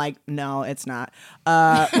I'm like, no, it's not.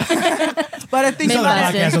 But I think Some of the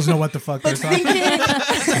Busted. podcast doesn't know what the fuck they're talking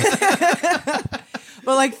about.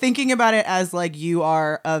 But like thinking about it as like you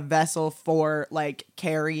are a vessel for like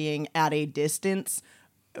carrying at a distance,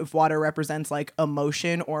 if water represents like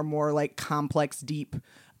emotion or more like complex, deep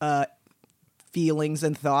feelings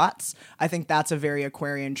and thoughts, I think that's a very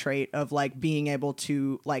Aquarian trait of like being able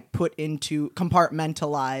to like put into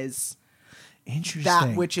compartmentalize Interesting.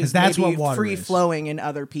 that which is that's maybe what water free is. flowing in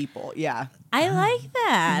other people. Yeah. I like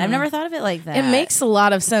that. I've never thought of it like that. It makes a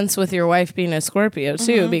lot of sense with your wife being a Scorpio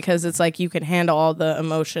too, because it's like you can handle all the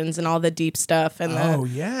emotions and all the deep stuff and Oh,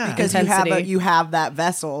 the yeah. Because intensity. you have that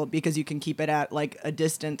vessel because you can keep it at like a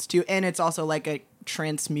distance too, and it's also like a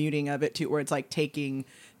transmuting of it too, where it's like taking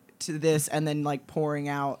to this and then like pouring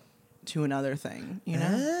out to another thing, you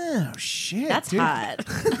know? Oh, shit. That's dude. hot.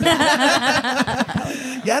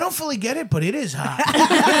 Yeah, I don't fully get it, but it is hot. One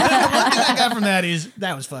thing I got from that is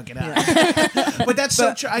that was fucking hot. But that's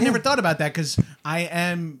so true. I never thought about that because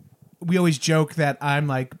we always joke that I'm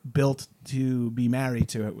like built to be married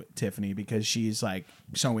to Tiffany because she's like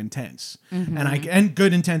so intense and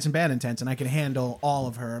good intense and bad intense, and I can handle all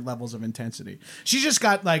of her levels of intensity. She's just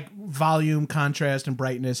got like volume, contrast, and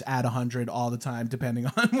brightness at 100 all the time, depending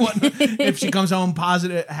on what. If she comes home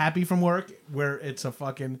positive, happy from work, where it's a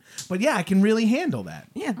fucking. But yeah, I can really handle that.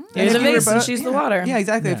 Yeah. You're And the if you were vase and she's the water. Yeah,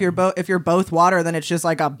 exactly. Yeah. If you're both water, then it's just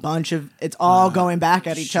like a bunch of it's all going back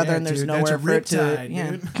at each other, Shit, and there's dude, nowhere that's a for it to. riptide,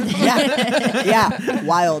 Yeah. dude. yeah,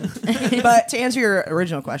 wild. But to answer your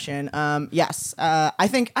original question, yes, I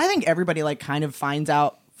think everybody like kind of finds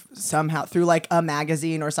out somehow through like a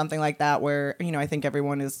magazine or something like that, where I think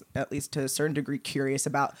everyone is at least to a certain degree curious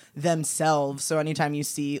about themselves. So anytime you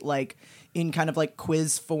see like in kind of like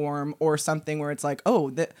quiz form or something where it's like,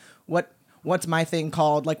 oh, what's my thing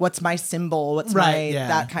called? Like, what's my symbol? What's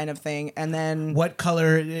that kind of thing? And then what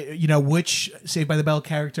color, which Saved by the Bell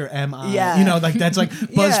character am I? Yeah. Like that's like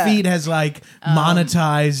BuzzFeed has like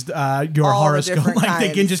monetized your all the horoscope. different Like they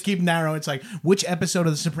can kinds. just keep narrow. It's like, which episode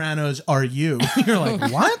of The Sopranos are you? You're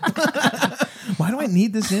like, what? Why do I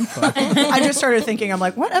need this info? I just started thinking, I'm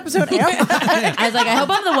like, what episode am I? I was like, I hope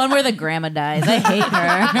I'm the one where the grandma dies. I hate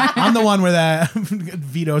her. I'm the one where that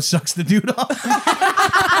Vito sucks the dude off.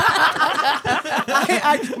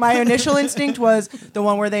 My initial instinct was the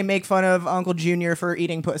one where they make fun of Uncle Junior for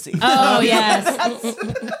eating pussy. Oh, yes.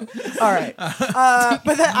 All right.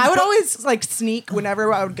 But then I would always like sneak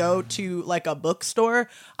whenever I would go to like a bookstore.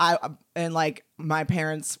 And like my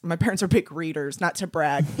parents are big readers, not to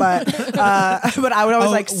brag, but I would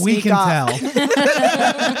always like sneak we can off.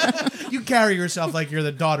 tell. You carry yourself like you're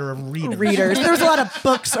the daughter of readers. There was a lot of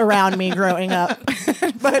books around me growing up,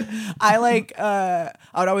 but I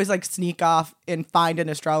would always like sneak off and find an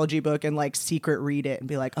astrology book and like secret read it and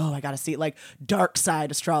be like, oh, I gotta see like dark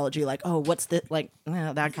side astrology, like, oh, what's this, like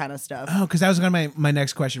that kind of stuff. Oh, because that was going to be my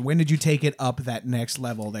next question. When did you take it up that next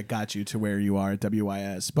level that got you to where you are at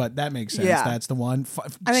WIS? But that makes sense. Yeah. That's the one. I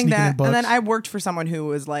think Sneaking that, in books. and then I worked for someone who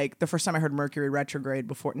was like, the first time I heard Mercury retrograde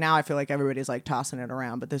before. Now I feel like everybody's like tossing it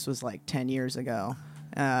around, but this was like 10 years ago.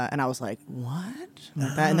 And I was like, what?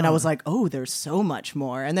 Like that. And then I was like, oh, there's so much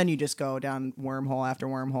more. And then you just go down wormhole after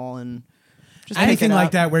wormhole and just pick anything it like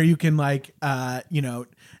up. that where you can like,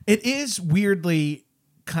 it is weirdly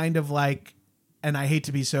kind of like, and I hate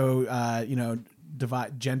to be so,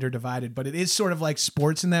 gender divided, but it is sort of like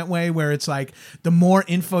sports in that way where it's like the more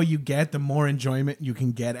info you get, the more enjoyment you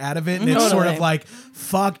can get out of it. And it's sort of like,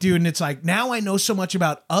 fuck, dude. And it's like, now I know so much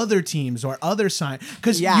about other teams or other signs.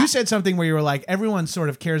 Because you said something where you were like, everyone sort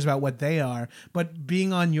of cares about what they are. But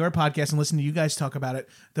being on your podcast and listening to you guys talk about it,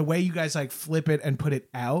 the way you guys like flip it and put it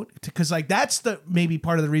out, because like that's the maybe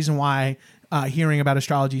part of the reason why hearing about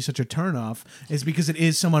astrology is such a turnoff is because it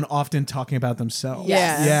is someone often talking about themselves.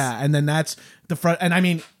 Yes. Yeah. And then that's the front. And I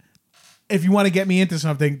mean, if you want to get me into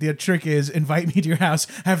something, the trick is invite me to your house,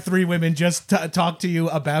 have 3 women just talk to you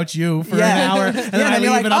about you for an hour. And then I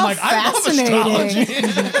leave and I'm like, I love astrology.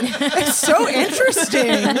 It's so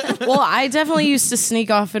interesting. Well, I definitely used to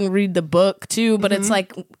sneak off and read the book too, but it's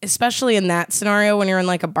like, especially in that scenario when you're in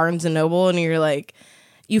like a Barnes and Noble and you're like,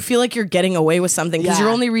 you feel like you're getting away with something because Yeah.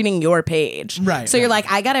 you're only reading your page. Right, So you're right.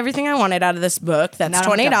 like, I got everything I wanted out of this book. That's I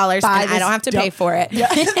don't have to $20 buy and I this don't have to pay for it. Yeah,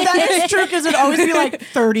 that is true because it'd always be like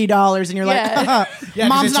 $30, and you're like, Yeah. Yeah, 'cause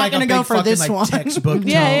Mom's it's not like a going to go big for fucking, this like, one. textbook tone.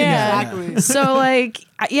 Yeah. Exactly. So like,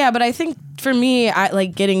 yeah, but I think for me, I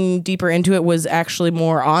like getting deeper into it was actually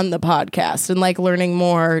more on the podcast and like learning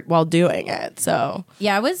more while doing it. So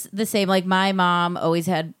Yeah, I was the same. Like my mom always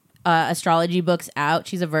had astrology books out.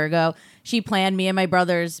 She's a Virgo. She planned me and my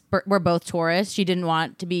brothers. We're both Taurus. She didn't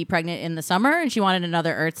want to be pregnant in the summer, and she wanted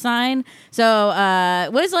another Earth sign. So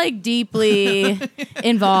was like deeply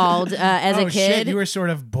involved as a kid. Shit, you were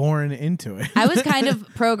sort of born into it. I was kind of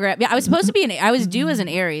programmed. Yeah, I was supposed to be I was due as an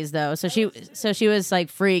Aries though. So she was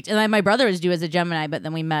like freaked, and then my brother was due as a Gemini, but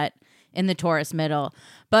then we met in the Taurus middle.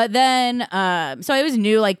 But then, so I always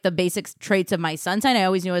knew like the basic traits of my sun sign. I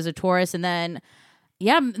always knew as a Taurus, and then.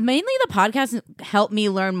 Yeah, mainly the podcast helped me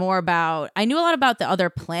learn more about. I knew a lot about the other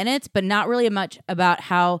planets, but not really much about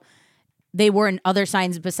how they were in other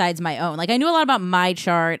signs besides my own. Like I knew a lot about my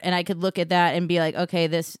chart, and I could look at that and be like, okay,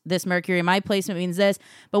 this Mercury in my placement means this.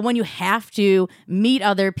 But when you have to meet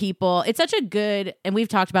other people, it's such a good. And we've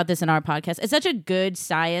talked about this in our podcast. It's such a good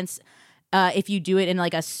science. If you do it in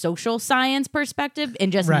like a social science perspective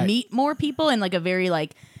and just Right. meet more people in like a very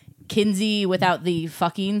like Kinsey without the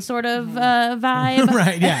fucking sort of vibe.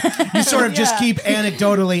 Right, yeah. You sort of just keep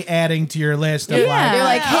anecdotally adding to your list of Yeah. you're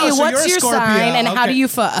like, oh, hey, so what's you're a your Scorpio. sign and how Okay. do you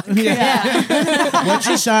fuck? What's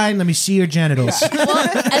your sign? Let me see your genitals. Well,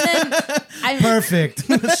 and then Perfect.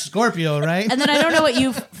 Scorpio, right? And then I don't know what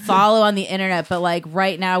you follow on the internet, but like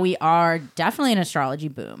right now we are definitely an astrology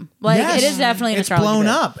boom. Like Yes. it is definitely an It's astrology blown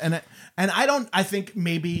boom. up. And I think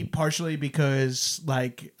maybe partially because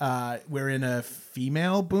like we're in a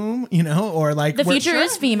female boom, you know, or like The future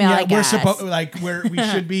is female, I guess. we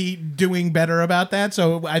should be doing better about that.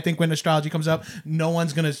 So I think when astrology comes up, no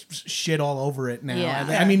one's gonna shit all over it now.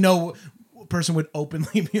 Yeah. I mean, no person would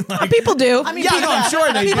openly be like, People do. I mean, Yeah, no, I'm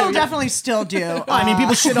sure they people do. definitely still do. I mean,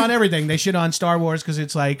 people shit on everything. They shit on Star Wars because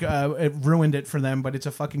it's like it ruined it for them, but it's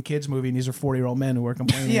a fucking kids movie, and these are 40-year-old men who are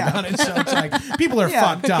complaining Yeah. about it. So it's like people are Yeah.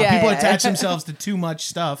 fucked up. Yeah, People yeah. attach themselves to too much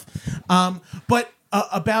stuff. But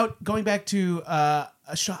about going back to,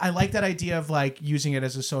 I like that idea of like using it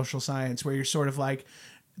as a social science, where you're sort of like,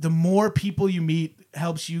 the more people you meet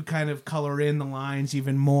helps you kind of color in the lines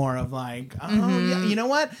even more of like, oh, yeah, you know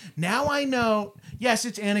what? Now I know, yes,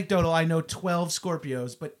 it's anecdotal. I know 12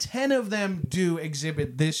 Scorpios, but 10 of them do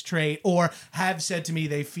exhibit this trait or have said to me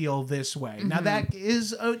they feel this way. Now that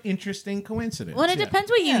is an interesting coincidence. Well, and it Yeah. depends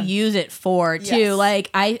what you use it for too. Yes. Like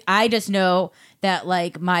I just know that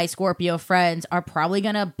like my Scorpio friends are probably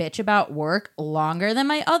gonna bitch about work longer than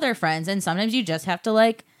my other friends, and sometimes you just have to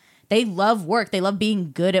like. They love work. They love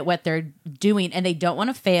being good at what they're doing, and they don't want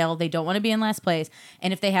to fail. They don't want to be in last place.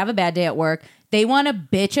 And if they have a bad day at work, they want to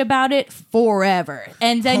bitch about it forever.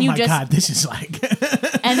 And then Oh you my just God, this is like,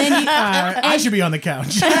 and then you I should be on the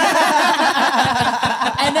couch.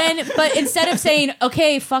 and then but instead of saying,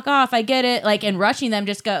 okay, fuck off, I get it, like and rushing them,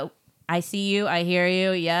 just go, I see you, I hear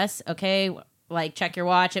you, yes, okay. Like check your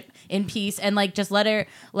watch in peace and like just let her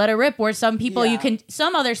rip. Where some people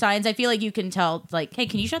some other signs I feel like you can tell like, hey,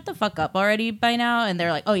 can you shut the fuck up already by now? And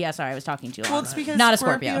they're like, oh yeah, sorry, I was talking too long. Well, it's because Not a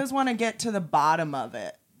Scorpio. Scorpios want to get to the bottom of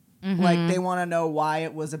it. Like they want to know why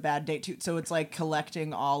it was a bad date too. So it's like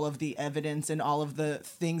collecting all of the evidence and all of the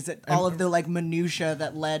things that all of the like minutia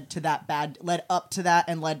that led up to that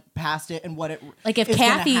and led past it and what it Like if is gonna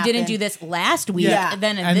Kathy didn't happen. do this last week, Yeah.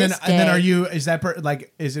 then and this day, then are you? Is that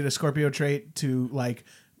is it a Scorpio trait to like,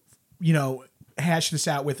 you know, hash this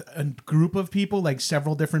out with a group of people, like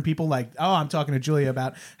several different people? Like, oh, I'm talking to Julia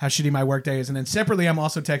about how shitty my work day is, and then separately, I'm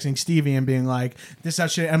also texting Stevie and being like, this is how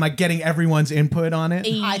shit. Am I getting everyone's input on it?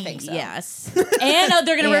 I think so. Yes. And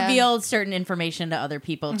they're going to Yeah. reveal certain information to other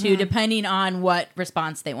people too, depending on what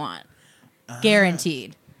response they want.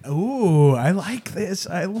 Guaranteed. Ooh, I like this.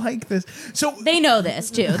 I like this. So They know this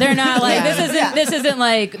too. They're not like this isn't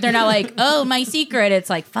like they're not like, oh, my secret. It's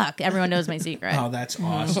like, fuck, everyone knows my secret. oh, that's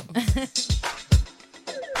awesome.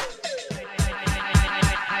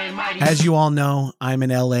 As you all know, I'm an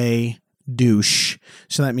LA douche.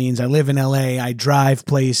 So that means I live in LA, I drive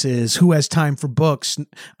places. Who has time for books?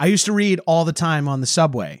 I used to read all the time on the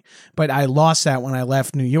subway, but I lost that when I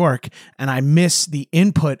left New York, and I miss the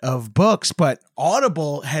input of books. But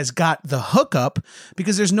Audible has got the hookup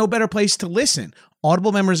because there's no better place to listen.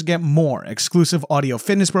 Audible members get more exclusive audio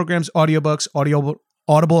fitness programs, audiobooks,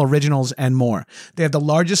 Audible Originals, and more. They have the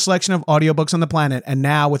largest selection of audiobooks on the planet, and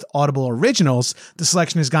now with Audible Originals, the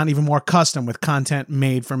selection has gotten even more custom with content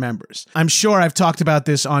made for members. I'm sure I've talked about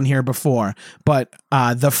this on here before, but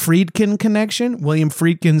The Friedkin Connection, William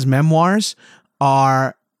Friedkin's memoirs,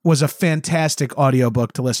 was a fantastic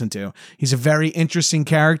audiobook to listen to. He's a very interesting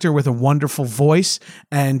character with a wonderful voice,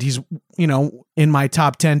 and he's, in my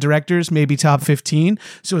top 10 directors, maybe top 15.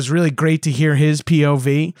 So it was really great to hear his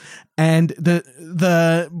POV. And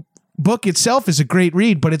the book itself is a great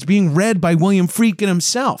read, but it's being read by William Friedkin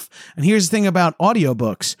himself. And here's the thing about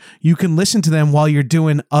audiobooks. You can listen to them while you're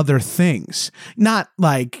doing other things. Not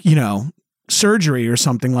like, surgery or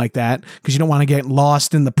something like that, because you don't want to get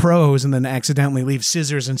lost in the prose and then accidentally leave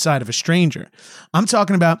scissors inside of a stranger. I'm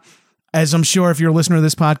talking about, as I'm sure if you're a listener to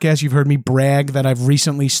this podcast, you've heard me brag that I've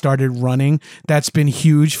recently started running. That's been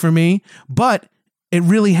huge for me, but it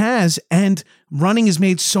really has. And running is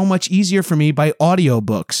made so much easier for me by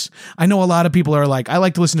audiobooks. I know a lot of people are like, I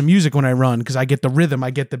like to listen to music when I run because I get the rhythm, I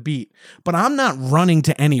get the beat. But I'm not running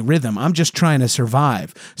to any rhythm. I'm just trying to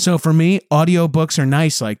survive. So for me, audiobooks are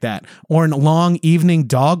nice like that. Or in a long evening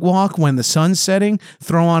dog walk when the sun's setting,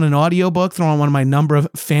 throw on an audiobook, throw on one of my number of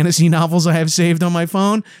fantasy novels I have saved on my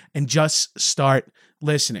phone, and just start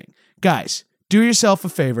listening. Guys, do yourself a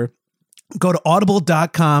favor. Go to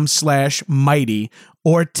audible.com/mighty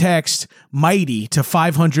or text mighty to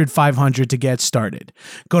 500-500 to get started.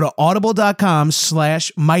 Go to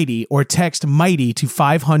audible.com/mighty or text mighty to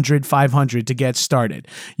 500-500 to get started.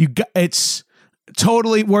 It's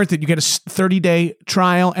totally worth it. You get a 30-day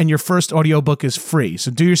trial and your first audiobook is free.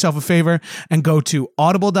 So do yourself a favor and go to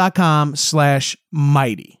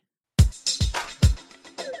audible.com/mighty.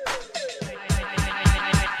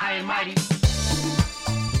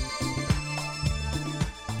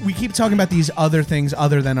 We keep talking about these other things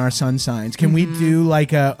other than our sun signs. Can we do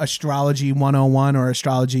like a astrology 101 or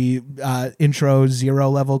astrology intro 0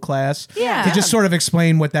 level class? Yeah. To just sort of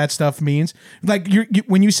explain what that stuff means. Like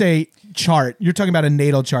when you say chart, you're talking about a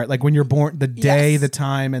natal chart, like when you're born, the day, the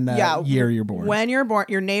time, and the year you're born. When you're born,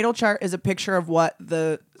 your natal chart is a picture of what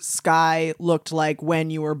the sky looked like when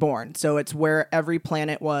you were born. So it's where every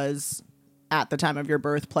planet was at the time of your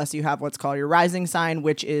birth, plus you have what's called your rising sign,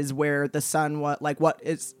 which is where the sun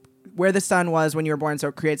where the sun was when you were born. So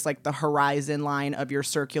it creates like the horizon line of your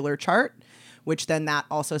circular chart, which then that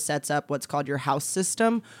also sets up what's called your house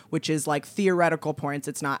system, which is like theoretical points.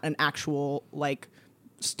 It's not an actual like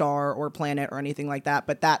star or planet or anything like that,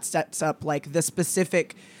 but that sets up like the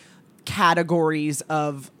specific categories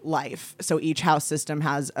of life. So each house system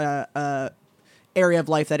has a area of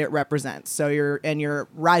life that it represents. So your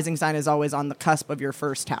rising sign is always on the cusp of your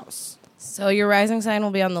first house. So your rising sign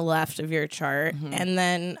will be on the left of your chart, and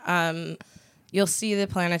then you'll see the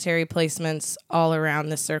planetary placements all around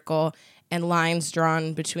the circle and lines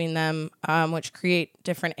drawn between them, which create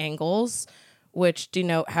different angles, which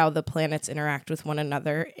denote how the planets interact with one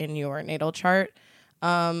another in your natal chart.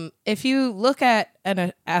 If you look at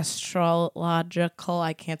an astrological,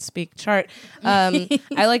 I can't speak, chart, I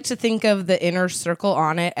like to think of the inner circle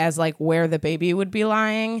on it as like where the baby would be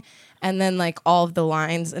lying, and then like all of the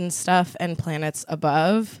lines and stuff and planets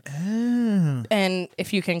above. Oh. And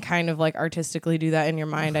if you can kind of like artistically do that in your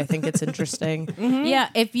mind, I think it's interesting. Yeah.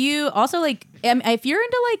 If you also like, if you're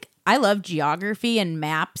into like, I love geography and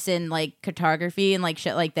maps and like cartography and like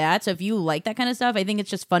shit like that. So if you like that kind of stuff, I think it's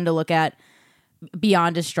just fun to look at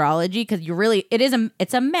beyond astrology, because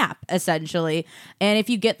it's a map essentially. And if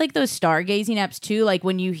you get like those stargazing apps too, like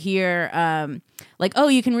when you hear like, oh,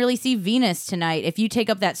 you can really see Venus tonight, if you take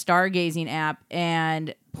up that stargazing app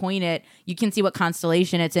and point it, you can see what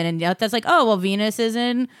constellation it's in, and that's like, oh well, Venus is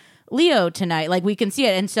in Leo tonight, like we can see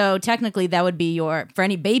it. And so technically that would be for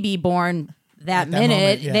any baby born that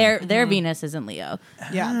minute, moment, their Venus is in Leo.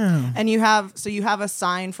 Yeah. And you have a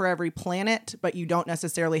sign for every planet, but you don't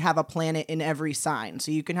necessarily have a planet in every sign.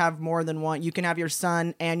 So you can have more than one. You can have your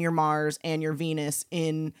sun and your Mars and your Venus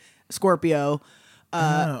in Scorpio.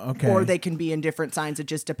 Or they can be in different signs. It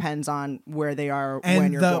just depends on where they are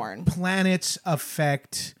when you're born. And the planets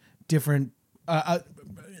affect different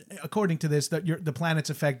according to this, the planets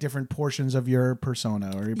affect different portions of your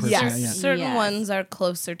persona or your personality. Yes. Certain ones are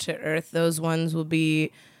closer to Earth. Those ones will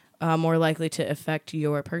be more likely to affect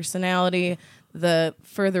your personality. The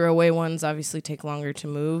further away ones obviously take longer to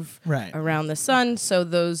move around the sun. So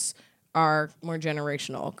those are more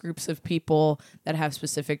generational groups of people that have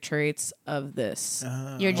specific traits of this.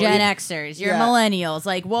 Your Gen Xers, your millennials,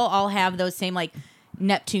 like we'll all have those same like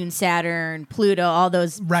Neptune, Saturn, Pluto, all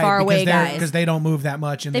those Right, far away guys. because they don't move that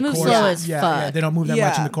much in They the move course. slow as yeah, fuck. yeah, they don't move that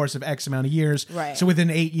much in Yeah. the course of X amount of years. Right. So within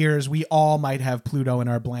 8 years, we all might have Pluto in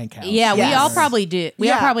our blank house. Yeah, we Yes. all probably do. We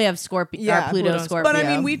all Yeah. probably have Scorpio, Yeah, Pluto, Pluto, Scorpio. But I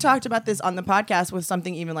mean, we talked about this on the podcast with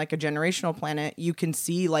something even like a generational planet. You can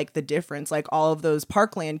see like the difference. Like all of those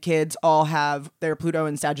Parkland kids all have their Pluto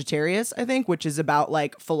in Sagittarius, I think, which is about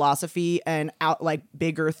like philosophy and out like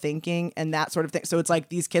bigger thinking and that sort of thing. So it's like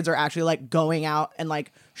these kids are actually like going out and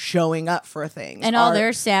like showing up for things. and all Are-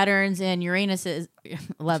 their Saturns and Uranus's,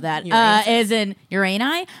 love that, Uranus. is in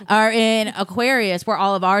Urani, are in Aquarius, where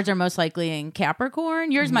all of ours are most likely in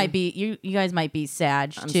Capricorn. Yours might be, you guys might be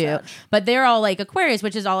Sag too. Sag. But they're all like Aquarius,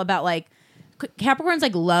 which is all about like, Capricorns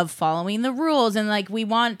like love following the rules and like we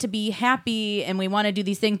want to be happy and we want to do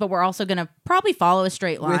these things, but we're also gonna probably follow a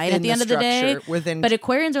straight line Within at the end of the day. structure, But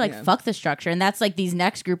Aquarians are like, fuck the structure, and that's like these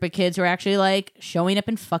next group of kids who are actually like showing up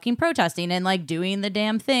and fucking protesting and like doing the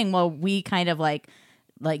damn thing. Well, we kind of like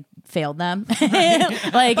failed them,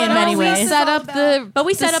 like in many we ways. set up But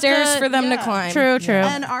we the set up stairs the- for them to yeah. climb. True.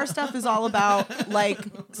 And our stuff is all about like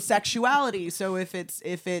sexuality. So if it's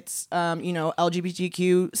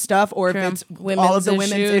LGBTQ stuff, or True. if it's Women's all of the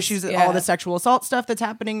women's issues, issues, yeah. all the sexual assault stuff that's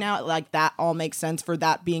happening now, like that all makes sense for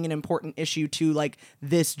that being an important issue to like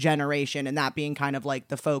this generation and that being kind of like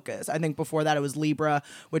the focus. I think before that it was Libra,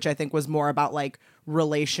 which I think was more about like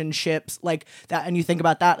relationships like that. And you think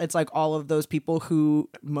about that, it's like all of those people who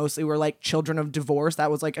mostly were like children of divorce.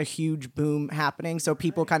 That was like a huge boom happening. So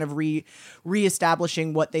people kind of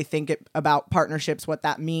reestablishing what they think about partnerships, what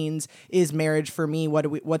that means. Is marriage for me?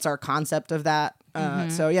 What's our concept of that?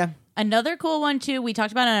 So yeah. Another cool one too, we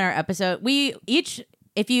talked about in our episode. We each,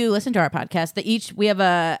 if you listen to our podcast, we have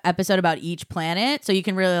a episode about each planet, so you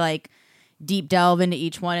can really like deep delve into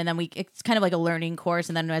each one, and then it's kind of like a learning course,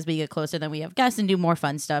 and then as we get closer, then we have guests and do more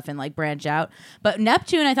fun stuff and like branch out. But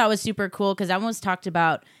Neptune I thought was super cool because that one was talked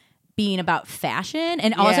about being about fashion,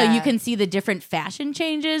 and also Yeah. you can see the different fashion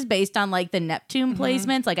changes based on like the Neptune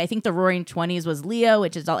placements. Like I think the Roaring 20s was Leo,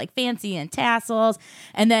 which is all like fancy and tassels,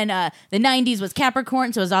 and then the 90s was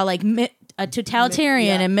Capricorn, so it was all like a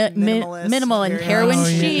totalitarian and minimalist, minimal and very- heroin Oh,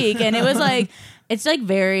 yeah. chic, and it was like it's like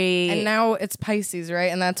very And now it's Pisces,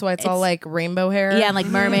 right? And that's why it's all like rainbow hair. yeah, and like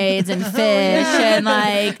mermaids and fish and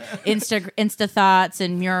like Insta thoughts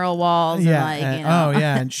and mural walls and like you know. oh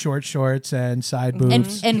yeah, and short shorts and side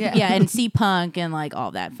boobs. And and sea punk and like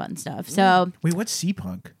all that fun stuff. So Wait, what's sea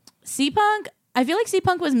punk? sea punk, I feel like sea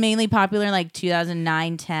punk was mainly popular in like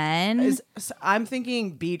 2009, 10. I'm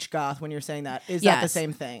thinking beach goth when you're saying that. Is that the Yes.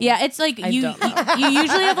 same thing? Yeah, it's like you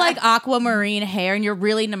usually have like aquamarine hair and you're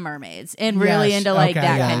really into mermaids and really Yes, into like okay,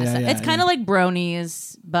 that yeah, kind of yeah, stuff. yeah, It's kind of like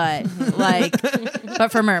bronies, but like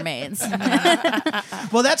but for mermaids.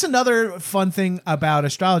 Well, that's another fun thing about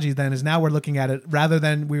astrology then is now we're looking at it rather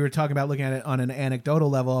than we were talking about looking at it on an anecdotal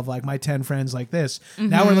level of like my 10 friends like this.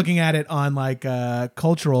 Now we're looking at it on like a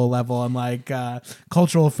cultural level and like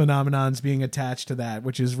cultural phenomenons being attached to that,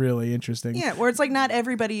 which is really interesting. Yeah, where it's like not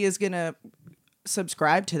everybody is gonna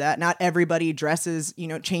subscribe to that. Not everybody dresses,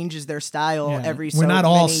 changes their style Yeah. every We're so not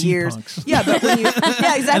all many sea years. punks. Yeah, but when you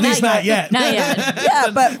yeah, exactly. At least not yet. Not yet. Yeah,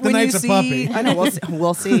 but when you night's a see, puppy. I know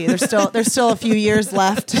we'll see. There's still a few years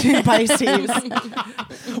left in Pisces.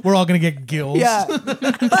 We're all going to get gills. Yeah,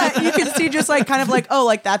 but you can see just like kind of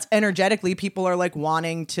like that's energetically people are like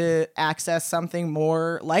wanting to access something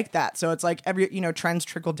more like that. So it's like every trends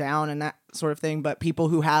trickle down and that sort of thing. But people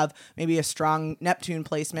who have maybe a strong Neptune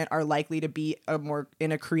placement are likely to be more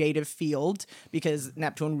in a creative field because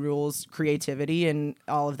Neptune rules creativity and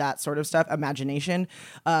all of that sort of stuff, imagination.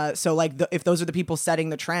 So like if those are the people setting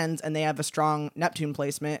the trends and they have a strong Neptune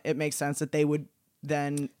placement, it makes sense that they would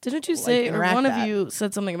then Didn't you say, or one of that. you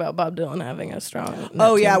said something about Bob Dylan having a strong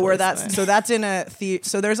Oh yeah, Neptune where placement. that's in a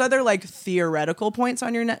so there's other like theoretical points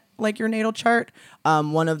on your your natal chart.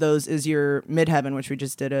 One of those is your midheaven, which we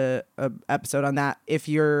just did a episode on that. If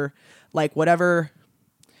you're like whatever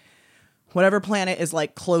planet is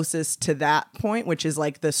like closest to that point, which is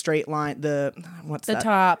like the straight line, what's The that?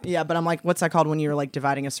 top. Yeah, but I'm like, what's that called when you're like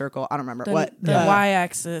dividing a circle? I don't remember the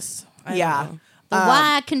y-axis. I don't Yeah. know. The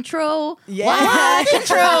Y control. Yeah. Y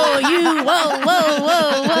control you. Whoa, whoa,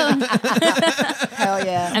 whoa, whoa. Hell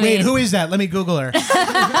yeah. I Wait, mean, who is that? Let me Google her.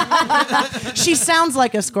 She sounds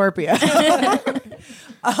like a Scorpio.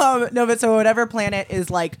 No, but so whatever planet is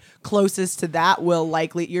like closest to that will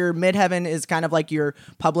likely, your midheaven is kind of like your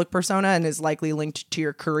public persona and is likely linked to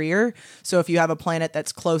your career. So if you have a planet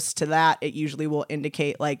that's close to that, it usually will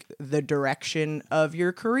indicate like the direction of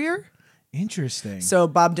your career. Interesting. So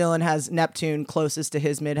Bob Dylan has Neptune closest to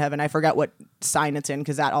his midheaven. I forgot what sign it's in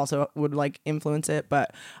because that also would like influence it.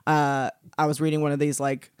 But I was reading one of these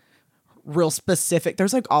like real specific.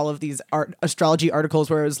 There's like all of these astrology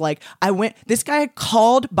articles where it was like, this guy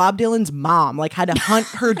called Bob Dylan's mom, like had to hunt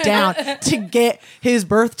her down to get his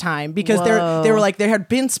birth time because they were like, there had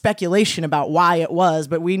been speculation about why it was,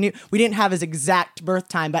 but we didn't have his exact birth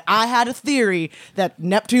time. But I had a theory that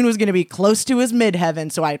Neptune was going to be close to his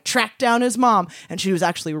midheaven, so I tracked down his mom, and she was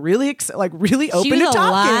actually really really open to was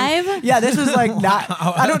talking. alive? Yeah, this was like not.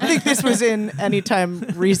 I don't think this was in any time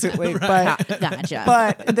recently, but Gotcha.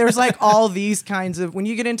 but there's like all these kinds of, when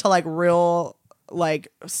you get into like real like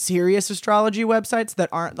serious astrology websites that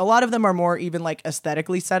aren't, a lot of them are more even like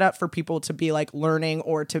aesthetically set up for people to be like learning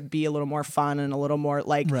or to be a little more fun and a little more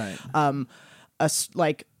like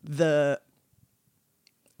like the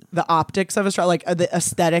optics of astrology, like the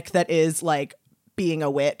aesthetic that is like being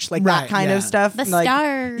a witch, like that kind of stuff, The like,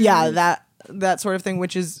 stars. yeah, that sort of thing,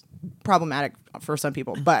 which is problematic for some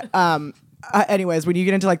people, but anyways, when you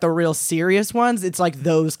get into like the real serious ones, it's like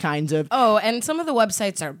those kinds of. Oh, and some of the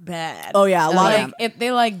websites are bad. Oh yeah, a lot like, of. if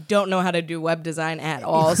they like don't know how to do web design at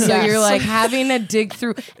all. So you're like having to dig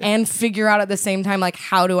through and figure out at the same time, like,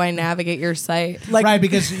 how do I navigate your site? Like, right,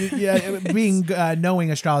 because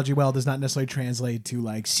knowing astrology well does not necessarily translate to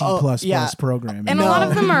like C++ programming. And a lot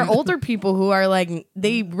of them are older people who are like,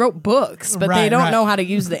 they wrote books, but they don't know how to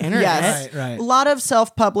use the internet. Yes, right. A lot of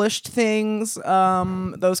self-published things,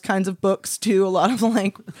 those kinds of books too. A lot of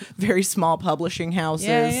like very small publishing houses.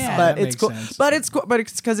 Yeah. But That it's cool. makes sense. But it's cool. But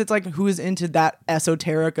it's because it's like, who's into that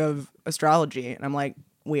esoteric of astrology? And I'm like,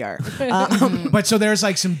 we are. But so there's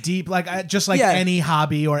like some deep, like just like Yeah. any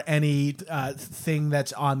hobby or any thing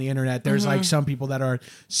that's on the internet. There's like some people that are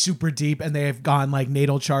super deep and they have gone like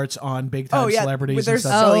natal charts on big time celebrities. And There's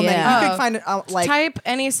stuff. so Oh, many. yeah. You could find it like Type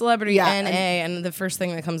any celebrity Yeah, NA, and the first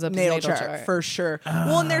thing that comes up natal is natal chart, chart. for sure.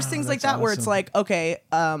 Well, and there's things like that where it's awesome. like, okay,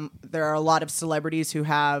 there are a lot of celebrities who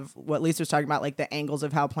have what Lisa was talking about, like the angles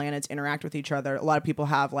of how planets interact with each other. A lot of people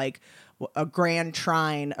have like a grand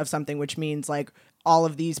trine of something, which means like all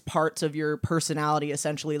of these parts of your personality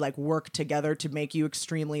essentially like work together to make you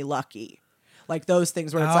extremely lucky. Like those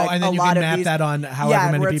things where it's like and then a you lot can of map these, that on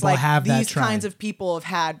however many where it's people like have that these trine. kinds of people have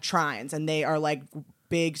had trines and they are like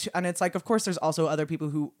big, and it's like, of course there's also other people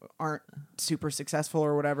who aren't super successful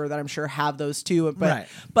or whatever that I'm sure have those too, but Right.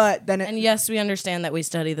 but then And yes, we understand that we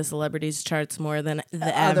study the celebrities' charts more than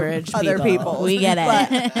the average other people. We get it.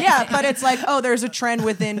 But, yeah, but it's like, oh, there's a trend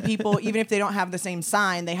within people, even if they don't have the same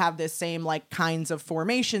sign, they have this same like kinds of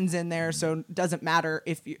formations in there. So it doesn't matter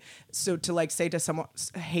if you, so to like say to someone,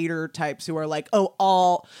 hater types who are like,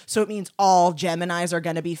 oh, so it means all Geminis are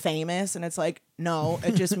going to be famous. And it's like, no,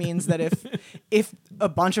 it just means that if a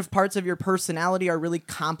bunch of parts of your personality are really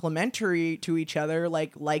complementary to each other,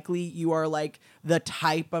 like likely you are like the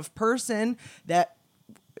type of person that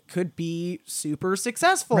could be super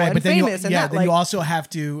successful and but then famous. then you also have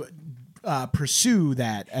to pursue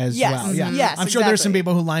that as Yes, well. Yeah, yes, I'm sure there's some exactly.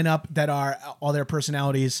 people who line up that are all their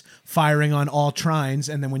personalities firing on all trines,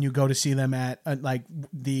 and then when you go to see them at like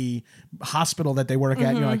the hospital that they work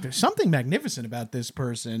at, you're like, there's something magnificent about this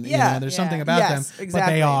person. Yeah. there's Yeah. something about Yes, them, but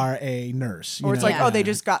exactly. they are a nurse. or it's know? like, oh,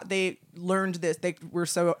 they learned this. They were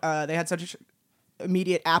so they had such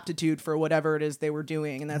immediate aptitude for whatever it is they were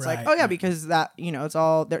doing, and that's like, Right. oh yeah, because that, it's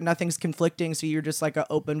all there, nothing's conflicting, so you're just like an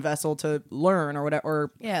open vessel to learn or whatever.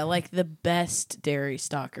 Or Yeah, like the best dairy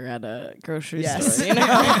stalker at a grocery Yes. store. You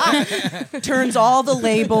know? turns all the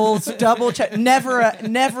labels, double check, never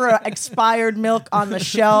a expired milk on the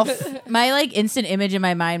shelf. My like instant image in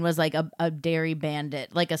my mind was like a dairy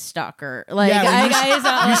bandit, like a stalker. Like Yeah, when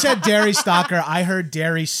I you said dairy stalker, I heard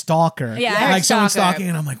dairy stalker. Yeah, I heard like someone stalker. stalking,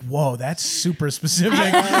 and I'm like, whoa, that's super specific.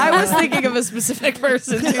 I was thinking of a specific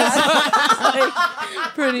person too. So like,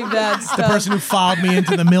 pretty bad stuff. The person who followed me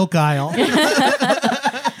into the milk aisle.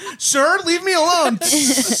 Sir, leave me alone.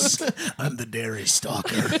 I'm the dairy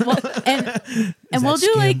stalker. and we'll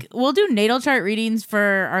do skin? we'll do natal chart readings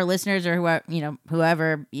for our listeners or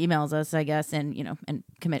whoever emails us, I guess, and and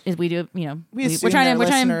commit. We do We assume we're trying they're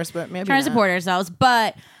to listeners, but maybe trying to not. support ourselves,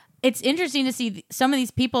 but. It's interesting to see some of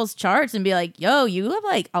these people's charts and be like, yo, you have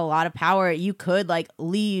like a lot of power. You could like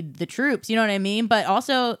lead the troops. You know what I mean? But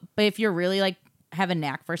if you're really like have a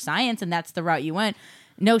knack for science and that's the route you went,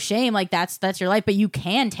 no shame. Like that's your life, but you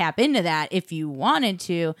can tap into that if you wanted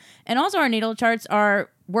to. And also our natal charts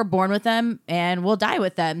we're born with them and we'll die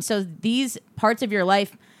with them. So these parts of your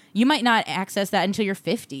life, you might not access that until you're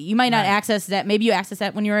 50. You might not access that. Maybe you access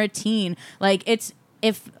that when you're a teen. Like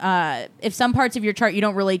if some parts of your chart you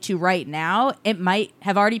don't relate to right now, it might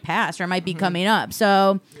have already passed or it might be coming up.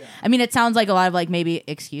 So, I mean, it sounds like a lot of like maybe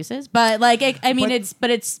excuses, but like,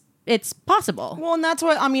 it's possible. Well, and that's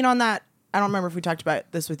what I mean on that. I don't remember if we talked about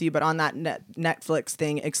this with you, but on that Netflix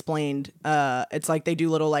thing explained, it's like they do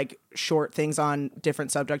little like short things on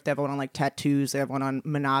different subjects. They have one on like tattoos. They have one on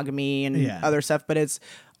monogamy and other stuff. But it's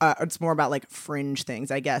more about like fringe things,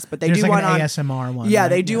 I guess. But There's do like one an on ASMR one. Yeah, right?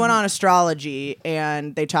 they do one on astrology,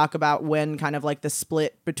 and they talk about when kind of like the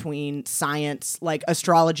split between science, like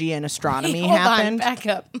astrology and astronomy, happened. Back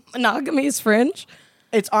up. Monogamy is fringe.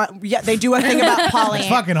 It's on. Yeah, they do a thing about It's poly.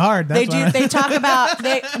 fucking hard. That's They talk about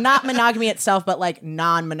not monogamy itself, but like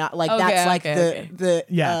non-monogamy. Like that's like the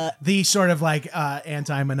the sort of like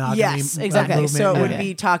anti-monogamy. yes, exactly. movement. So it would Yeah.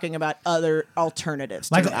 be talking about other alternatives.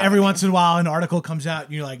 to Like monogamy. every once in a while, an article comes out,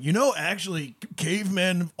 and you're like, actually,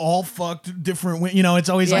 cavemen all fucked different. It's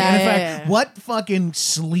always like, and in fact, what fucking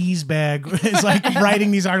sleazebag is like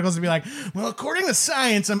writing these articles to be like, well, according to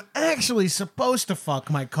science, I'm actually supposed to fuck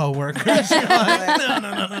my coworkers.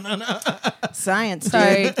 No. Science.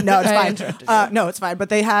 Sorry. Dude. No, it's I fine. interrupted No, it's fine. But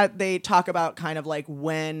they talk about kind of like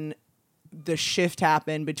when the shift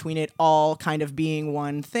happened between it all kind of being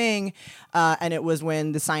one thing, and it was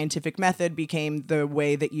when the scientific method became the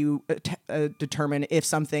way that you determine if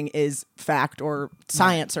something is fact or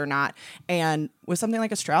science or not. And with something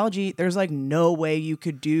like astrology, there's like no way you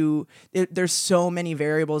could do it. There's so many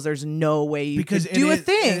variables. There's no way you could do a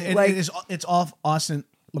thing. It's all Austin.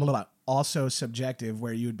 Blah, blah, blah. Also subjective,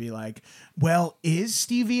 where you would be like, well, is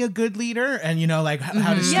Stevie a good leader? And like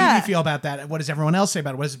how does Stevie feel about that? And what does everyone else say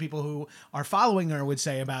about it? What does the people who are following her would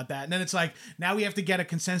say about that? And then it's like, now we have to get a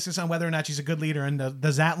consensus on whether or not she's a good leader, and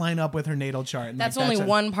does that line up with her natal chart? And That's like, only a-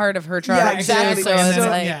 one part of her chart. Yeah, too, exactly. So and it's then-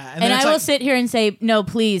 like, and then And it's I will like- sit here and say, no,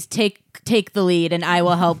 please take the lead, and I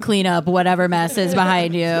will help clean up whatever mess is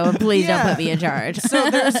behind you. Please don't put me in charge.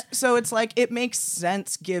 So it's like it makes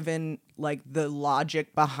sense given like the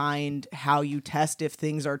logic behind how you test if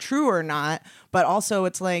things are true or not, but also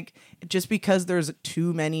it's like just because there's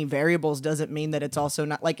too many variables doesn't mean that it's also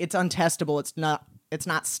not like it's untestable. It's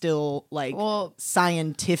not still like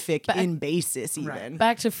scientific in basis even.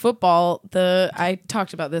 back to football, I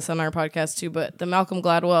talked about this on our podcast too, but the Malcolm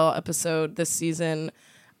Gladwell episode this season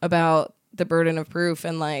about the burden of proof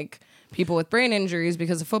and like people with brain injuries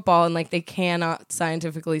because of football, and like they cannot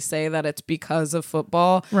scientifically say that it's because of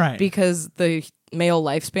football, Right. Because the male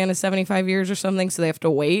lifespan is 75 years or something, so they have to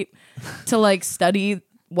wait to like study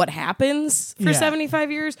what happens for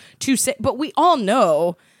 75 years to say. But we all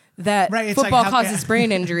know that Right, it's like football how- causes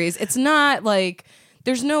brain injuries. It's not like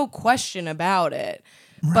there's no question about it,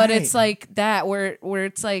 but Right. it's like that where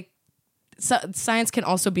it's like. Science can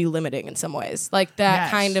also be limiting in some ways. Like that Yes.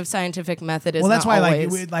 kind of scientific method is Well, that's not why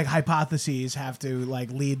always. like hypotheses have to like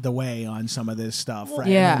lead the way on some of this stuff, right?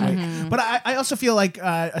 Yeah. Like, but I also feel like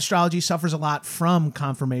astrology suffers a lot from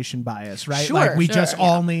confirmation bias, right? Sure, like we sure, just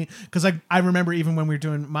only because like I remember even when we were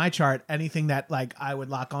doing my chart, anything that like I would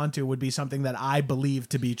lock onto would be something that I believe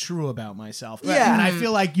to be true about myself. Yeah. And I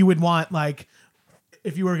feel like you would want like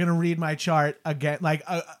if you were going to read my chart again, like.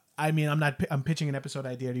 I mean, I'm pitching an episode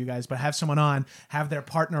idea to you guys, but have someone on, have their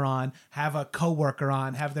partner on, have a coworker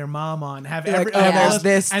on, have their mom on, have Like, there's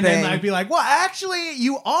this and thing. then I'd be like, well, actually,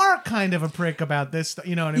 you are kind of a prick about this.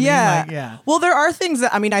 You know what I mean? Yeah. Like, yeah. Well, there are things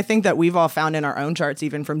that I think that we've all found in our own charts,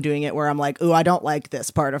 even from doing it, where I'm like, ooh, I don't like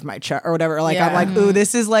this part of my chart or whatever. Like I'm like, ooh,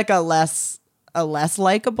 this is like a less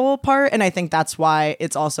likable part, and I think that's why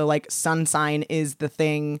it's also like sun sign is the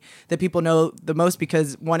thing that people know the most,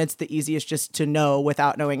 because one, it's the easiest just to know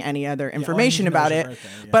without knowing any other information you know about is it, your birthday,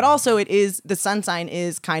 yeah. but also it is the sun sign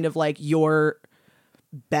is kind of like your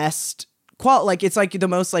best like it's like the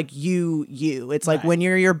most like you it's like when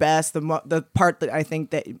you're your best, the part that I think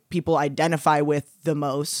that people identify with the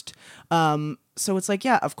most, so it's like,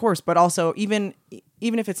 yeah, of course, but also even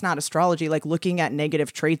if it's not astrology, like looking at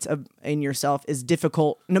negative traits in yourself is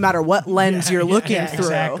difficult no matter what lens you're looking through.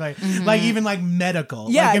 Exactly. Like even like medical.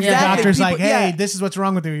 Yeah, like if your exactly. doctor's like, People- hey, yeah. this is what's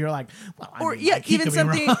wrong with you, you're like, well, I Or mean, yeah, like, he even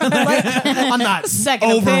could be something wrong. like I'm not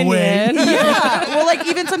Second overweight. opinion. yeah, well, like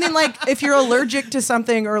even something like if you're allergic to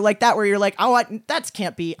something or like that, where you're like, oh, I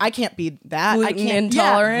can't be that. I Gluten can't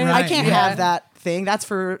intolerant. I Right, can't yeah. have that thing. That's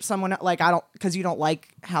for someone like I don't, because you don't like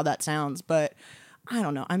how that sounds. But I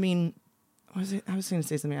don't know. I mean, what was it? I was going to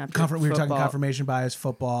say something after We were talking football. confirmation bias,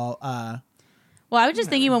 football. Well, I was just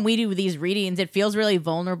thinking when we do these readings, it feels really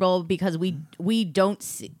vulnerable because we don't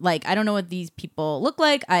see, like, I don't know what these people look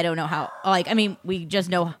like. I don't know how, like, I mean, we just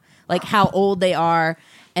know like how old they are,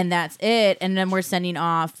 and that's it. And then we're sending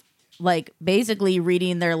off like basically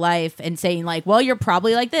reading their life and saying like, well, you're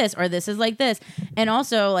probably like this or this is like this. And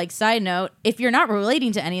also, like, side note, if you're not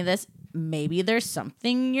relating to any of this, maybe there's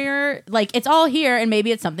something you're like, it's all here, and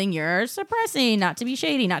maybe it's something you're suppressing, not to be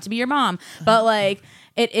shady, not to be your mom, but like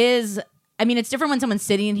it is. I mean, it's different when someone's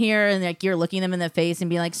sitting here and like you're looking them in the face and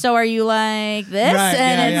being like, so are you like this? Right,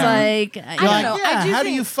 and yeah, it's yeah. like, I don't know. Yeah, I do how do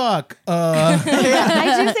think- you fuck?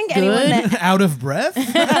 I do think anyone that Out of breath?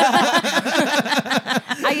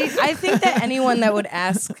 I think that anyone that would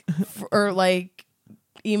ask or like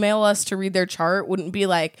email us to read their chart wouldn't be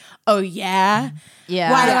like, oh yeah,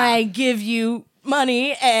 yeah. why do I give you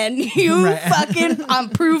money and you Right. fucking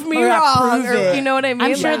prove me Or wrong? prove Or, it. you know what I mean?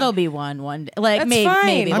 I'm sure Like, there'll be one day. Like That's maybe, fine.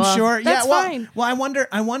 maybe. I'm Well, sure. that's yeah, well, fine. well,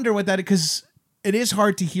 I wonder what that is, because it is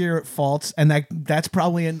hard to hear faults, and that's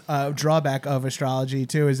probably a drawback of astrology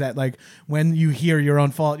too. Is that like when you hear your own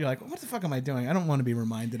fault, you're like, what the fuck am I doing? I don't want to be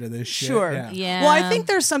reminded of this shit. Sure. Yeah. Well, I think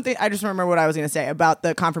there's something. I just remember what I was going to say about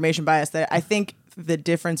the confirmation bias. That I think the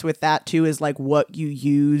difference with that too is like what you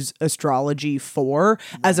use astrology for,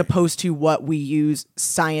 as opposed to what we use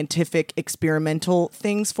scientific experimental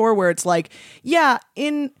things for. Where it's like, yeah,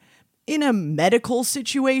 in a medical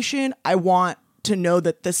situation, I want to know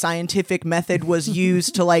that the scientific method was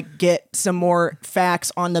used to like get some more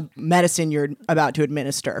facts on the medicine you're about to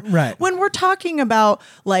administer. Right. When we're talking about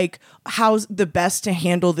like how's the best to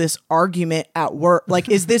handle this argument at work, like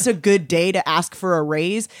is this a good day to ask for a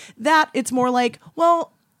raise? That it's more like,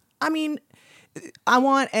 well, I mean, I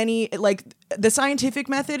want any like the scientific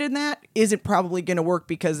method in that isn't probably going to work,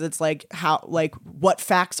 because it's like how like what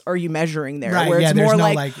facts are you measuring there? Right, Where yeah, it's there's more no,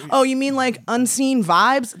 like, like- oh, you mean like unseen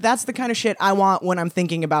vibes? That's the kind of shit I want when I'm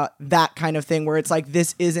thinking about that kind of thing, where it's like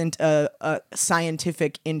this isn't a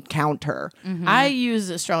scientific encounter. I use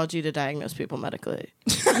astrology to diagnose people medically.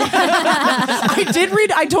 I did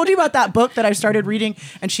read. I told you about that book that I started reading,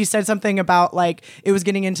 and she said something about like it was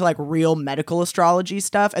getting into like real medical astrology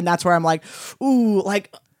stuff, and that's where I'm like, ooh,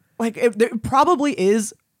 like it probably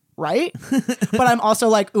is right, but I'm also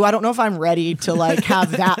like, ooh, I don't know if I'm ready to like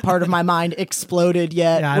have that part of my mind exploded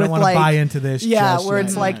yet. Yeah, I don't with, want to like, buy into this. Yeah, just where yet.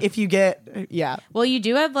 it's like if you get Well, you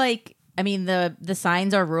do have like, I mean, the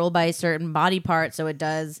signs are ruled by certain body parts, so it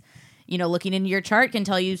does. You know, looking into your chart can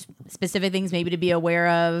tell you specific things maybe to be aware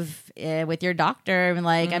of with your doctor. And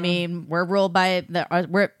like, I mean, we're ruled by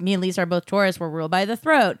me and Lisa are both Taurus. We're ruled by the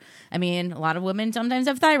throat. I mean, a lot of women sometimes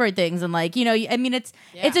have thyroid things, and like, you know, I mean, it's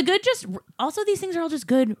a good also these things are all just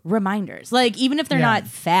good reminders. Like, even if they're not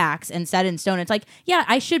facts and set in stone, it's like, yeah,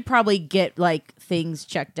 I should probably get like things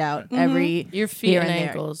checked out every Your feet here and there.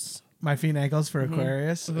 ankles. My feet and ankles for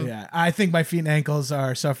Aquarius. Yeah, I think my feet and ankles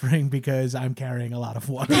are suffering because I'm carrying a lot of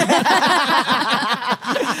water. I'm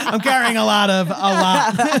carrying a lot.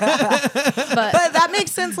 But that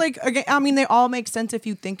makes sense. Like, again, I mean, they all make sense if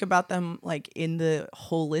you think about them like in the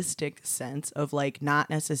holistic sense of like not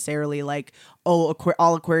necessarily like, oh,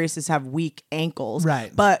 all Aquariuses have weak ankles,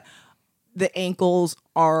 Right. But the ankles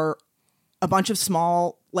are a bunch of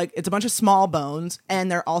small, like it's a bunch of small bones, and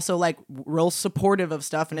they're also like real supportive of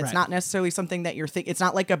stuff, and it's Right. not necessarily something that you're it's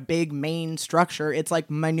not like a big main structure. It's like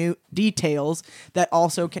minute details that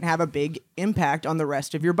also can have a big impact on the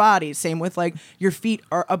rest of your body. Same with like your feet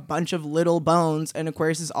are a bunch of little bones, and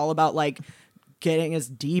Aquarius is all about like getting as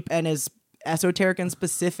deep and as esoteric and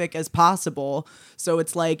specific as possible. So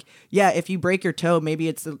it's like, yeah, if you break your toe, maybe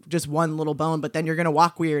it's just one little bone, but then you're gonna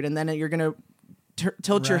walk weird, and then you're gonna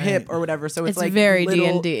tilt your hip or whatever. So it's like very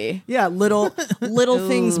little, D&D. Yeah, little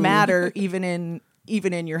things matter even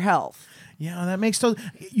in your health. Yeah, that makes total.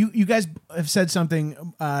 You guys have said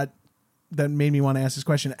something that made me want to ask this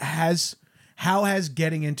question. How has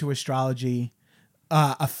getting into astrology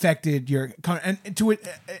affected your and to it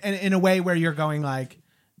and in a way where you're going like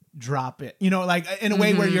drop it, you know, like in a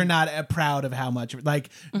way where you're not proud of how much like.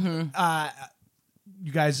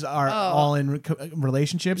 You guys are all in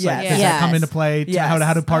relationships. Like, Yes. does that come Yes. into play? Yes.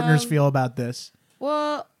 How do partners feel about this?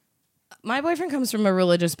 Well, my boyfriend comes from a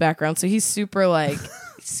religious background, so he's super like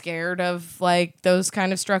scared of like those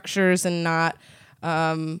kind of structures and not.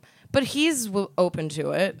 But he's open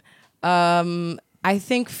to it. I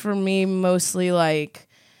think for me, mostly like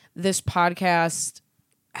this podcast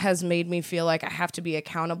has made me feel like I have to be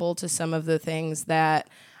accountable to some of the things that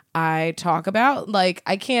I talk about. Like,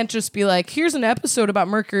 I can't just be like, here's an episode about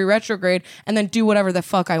Mercury retrograde and then do whatever the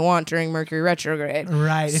fuck I want during Mercury retrograde.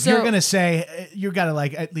 Right. If So- you're going to say, you got to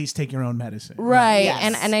like at least take your own medicine. Right.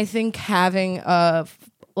 Yes. And I think having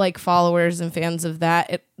like followers and fans of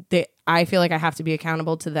that, I feel like I have to be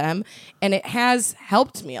accountable to them, and it has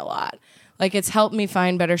helped me a lot. Like it's helped me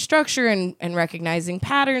find better structure and recognizing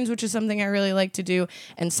patterns, which is something I really like to do,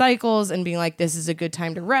 and cycles, and being like, this is a good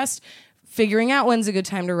time to rest. Figuring out when's a good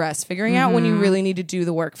time to rest, figuring out when you really need to do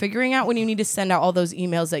the work, figuring out when you need to send out all those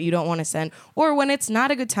emails that you don't want to send, or when it's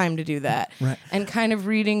not a good time to do that. Right. And kind of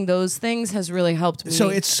reading those things has really helped me. So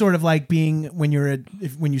it's sort of like being when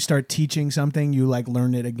when you start teaching something, you like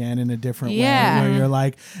learn it again in a different way. Where you're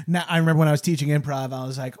like, now I remember when I was teaching improv, I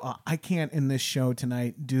was like, oh, I can't in this show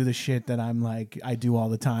tonight do the shit that I'm like I do all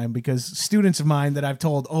the time, because students of mine that I've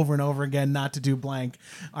told over and over again not to do blank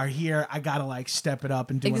are here. I gotta like step it up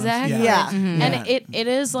and do exactly. what I'm, Yeah. And it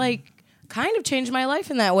is like kind of changed my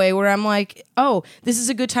life in that way, where I'm like, oh, this is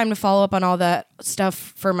a good time to follow up on all that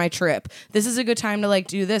stuff for my trip. This is a good time to like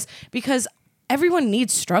do this, because everyone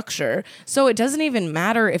needs structure. So it doesn't even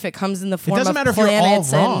matter if it comes in the form of doesn't matter if you're all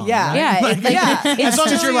planets wrong, and Yeah. right? yeah, As long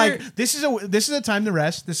as still you're like, this is a time to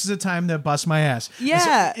rest. This is a time to bust my ass.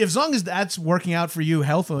 Yeah. As long as that's working out for you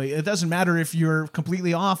healthily, it doesn't matter if you're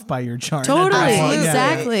completely off by your chart. totally, Yeah.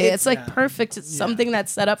 exactly. Yeah. It's like perfect. It's something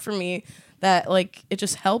that's set up for me that like it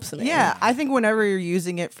just helps me. Yeah, I think whenever you're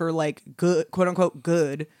using it for like good, quote unquote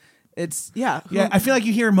good, it's Yeah, I feel like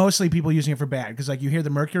you hear mostly people using it for bad, because like you hear the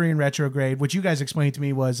Mercury in retrograde, which you guys explained to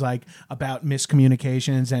me was like about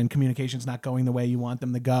miscommunications and communications not going the way you want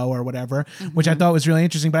them to go or whatever, which I thought was really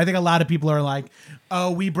interesting. But I think a lot of people are like,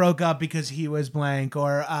 oh, we broke up because he was blank,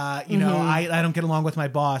 or you know, I don't get along with my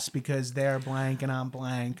boss because they're blank and I'm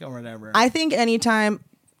blank, or whatever. I think anytime,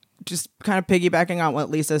 just kind of piggybacking on what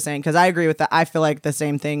Lisa's saying, because I agree with that. I feel like the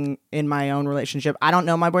same thing in my own relationship. I don't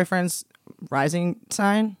know my boyfriend's rising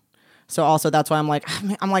sign. So also that's why I'm like,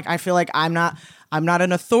 I feel like I'm not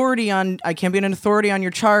an authority on, I can't be an authority on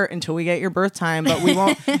your chart until we get your birth time, but we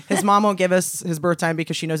won't, his mom won't give us his birth time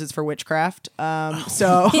because she knows it's for witchcraft.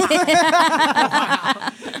 So,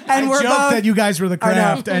 and I joked that you guys were the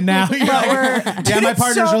craft, and now you're like, yeah, my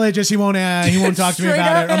partner's religious. He won't talk to me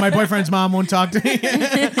about it. Or my boyfriend's mom won't talk to me.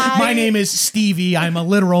 My name is Stevie. I'm a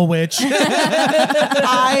literal witch.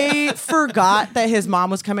 I forgot that his mom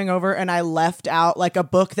was coming over, and I left out like a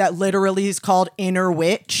book that literally is called Inner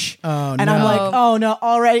Witch. Oh, and no. I'm like, oh no,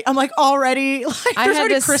 already. I'm like, already. Like, there's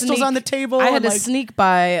already crystals on the table. I had and, to like, sneak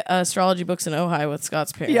by astrology books in Ojai with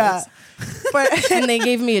Scott's parents. Yeah. But And they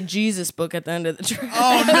gave me a Jesus book at the end of the trip.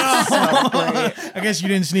 Oh no! I guess you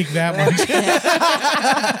didn't sneak that much.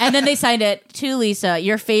 And then they signed it to Lisa,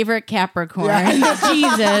 your favorite Capricorn.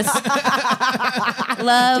 Jesus.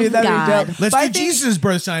 Love Dude, that'd be God. dope. Let's But I do think- Jesus'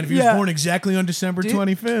 birth sign if he was born exactly on December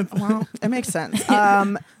 25th. Well, it makes sense.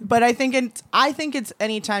 But I think it's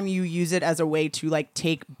anytime you use it as a way to like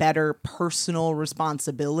take better personal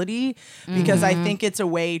responsibility, because I think it's a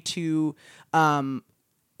way to,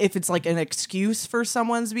 if it's like an excuse for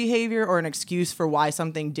someone's behavior or an excuse for why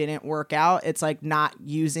something didn't work out, it's like not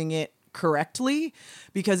using it correctly,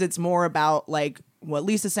 because it's more about like what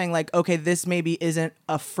Lisa's saying, like, okay, this maybe isn't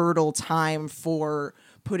a fertile time for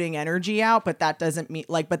putting energy out, but that doesn't mean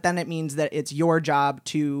like, but then it means that it's your job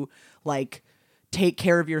to like take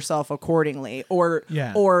care of yourself accordingly, or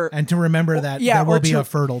and to remember that there will be a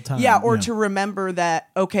fertile time. To remember that,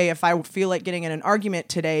 okay, if I feel like getting in an argument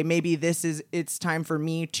today, maybe it's time for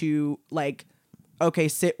me to like, okay,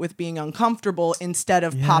 sit with being uncomfortable instead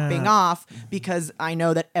of popping off, because I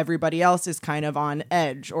know that everybody else is kind of on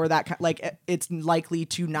edge, or that like it's likely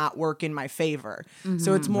to not work in my favor.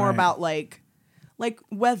 So it's more about like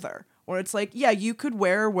weather. Or it's like, yeah, you could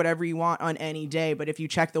wear whatever you want on any day, but if you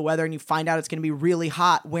check the weather and you find out it's going to be really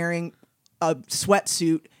hot, wearing a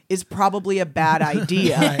sweatsuit is probably a bad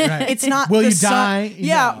idea. Right. It's not. Will the you sun- die?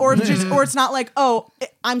 Yeah, No. or it's not like, oh,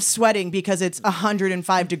 I'm sweating because it's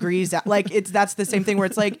 105 degrees out. Like that's the same thing where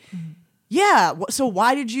it's like, yeah. So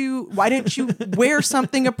why didn't you wear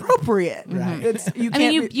something appropriate? Right. You I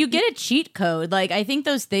can't. mean, you get a cheat code. Like, I think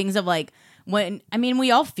those things of like,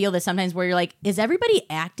 we all feel this sometimes where you're like, is everybody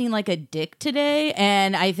acting like a dick today?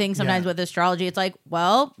 And I think sometimes with astrology, it's like,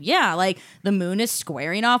 well, yeah, like the moon is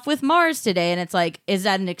squaring off with Mars today. And it's like, is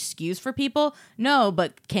that an excuse for people? No,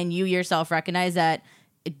 but can you yourself recognize that?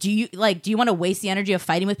 Do you want to waste the energy of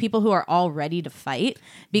fighting with people who are all ready to fight?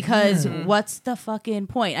 Because what's the fucking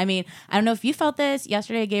point? I mean, I don't know if you felt this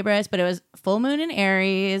yesterday, Gabriel, but it was full moon in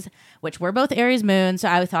Aries, which we're both Aries moon. So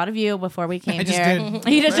I thought of you before we came here.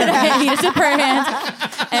 He just did prayer hands.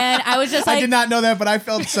 And I was just like, I did not know that, but I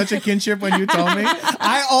felt such a kinship when you told me.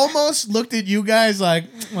 I almost looked at you guys like,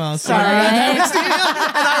 well, sorry. And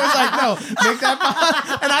I was like, no, make that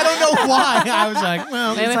pause. And I don't know why. I was like,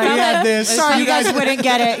 well, Wait, we I found had that- this. Sorry, you guys wouldn't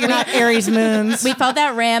get it. You're not Aries moons. we felt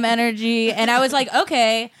that Ram energy. And I was like,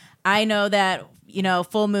 okay, I know that,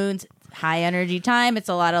 full moons high energy time. It's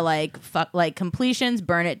a lot of like completions,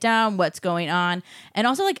 burn it down, what's going on. And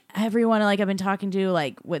also like everyone like I've been talking to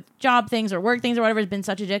like with job things or work things or whatever has been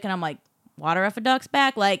such a dick, and I'm like, water off a duck's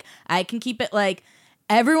back. Like I can keep it like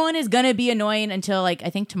everyone is gonna be annoying until like I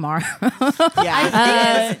think tomorrow.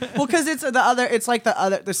 Yeah. Well, because it's the other. It's like the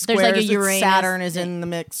squares. like a it's Uranus Saturn is in the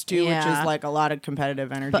mix too, which Yeah. is like a lot of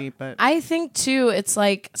competitive energy. But I think too, it's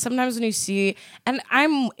like sometimes when you see, and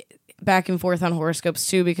I'm back and forth on horoscopes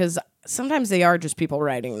too, because sometimes they are just people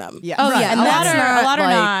writing them. yeah. Oh yeah, And a that's lot not, are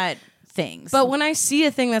like- not things. But when I see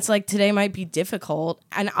a thing that's like today might be difficult,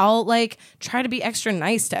 and I'll like try to be extra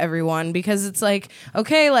nice to everyone because it's like,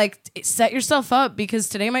 okay, like set yourself up because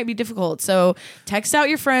today might be difficult. So text out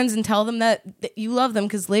your friends and tell them that you love them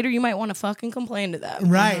because later you might want to fucking complain to them.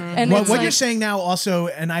 Right. And what it's you're like- saying now also,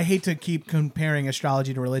 and I hate to keep comparing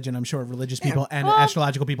astrology to religion. I'm sure religious people and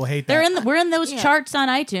astrological people hate that. we're in those charts on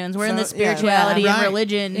iTunes. We're in the So, yeah. spirituality Right. and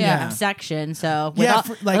religion Yeah. section. So with, Yeah, all,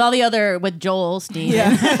 for, like- with all the other with Joel, Steve,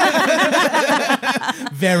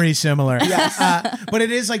 Very similar. Yes. But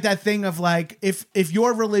it is like that thing of like, if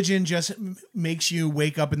your religion just makes you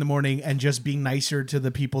wake up in the morning and just be nicer to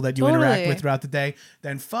the people that you interact Totally. with throughout the day,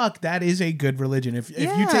 then fuck, that is a good religion. If you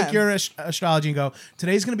Yeah. take your astrology and go,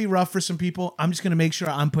 today's going to be rough for some people, I'm just going to make sure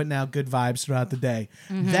I'm putting out good vibes throughout the day.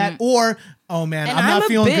 That, or, oh man, And I'm not a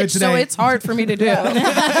feeling bitch, good today. so it's hard for me to do.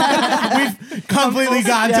 We've completely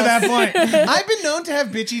gotten to that point. I've been known to have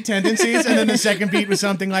bitchy tendencies, and then the second beat was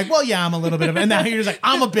something like, well, yeah, I'm a little bit of, and now you're just like,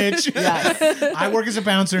 I'm a bitch. I work as a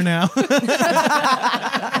bouncer now.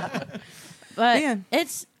 but Man.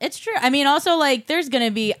 it's true. I mean, also like there's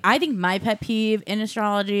gonna be. I think my pet peeve in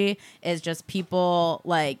astrology is just people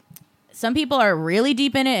like. Some people are really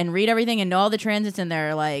deep in it and read everything and know all the transits and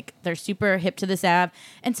they're super hip to this app.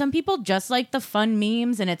 And some people just like the fun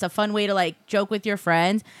memes and it's a fun way to like joke with your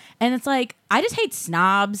friends. And it's like, I just hate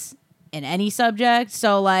snobs in any subject.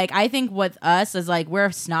 So like, I think with us is like, we're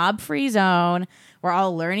a snob free zone. We're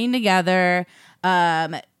all learning together.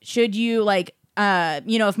 Should you like,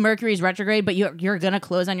 if Mercury's retrograde, but you're going to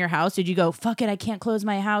close on your house, did you go, fuck it, I can't close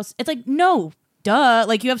my house? It's like, no. Duh,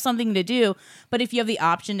 like you have something to do, but if you have the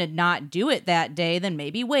option to not do it that day, then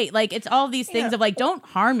maybe wait. Like it's all these things of like don't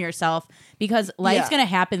harm yourself because life's Yeah. gonna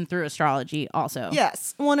happen through astrology also.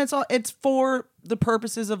 Yes. Well, and it's for the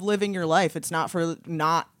purposes of living your life. It's not for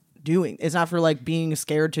not doing. It's not for like being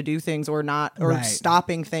scared to do things or not or Right.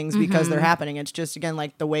 stopping things because they're happening. It's just again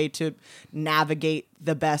like the way to navigate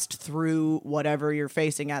the best through whatever you're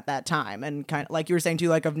facing at that time. And kind of like you were saying too,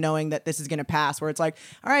 like of knowing that this is going to pass. Where it's like,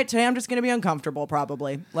 all right, today I'm just going to be uncomfortable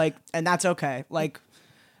probably. Like, and that's okay. Like,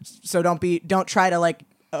 so don't try to like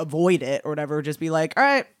avoid it or whatever. Just be like, all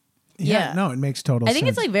right. Yeah. No, it makes total I sense. think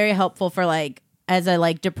it's like very helpful for like as a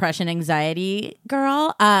like depression anxiety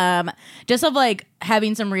girl just of like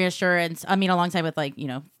having some reassurance. I mean alongside with like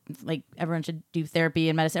like everyone should do therapy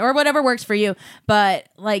and medicine or whatever works for you, but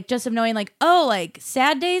like just of knowing like, oh, like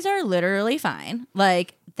sad days are literally fine,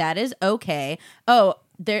 like that is okay. Oh,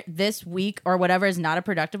 this week or whatever is not a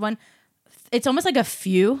productive one. It's almost like a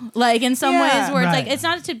few, like in some Yeah. ways where it's Right. like it's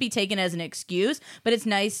not to be taken as an excuse, but it's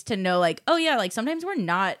nice to know like, oh yeah, like sometimes we're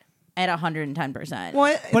not at 110%.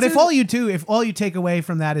 Well, But it's if all you take away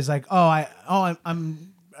from that is like, I'm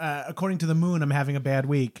according to the moon, I'm having a bad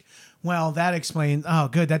week. Well, that explains. Oh,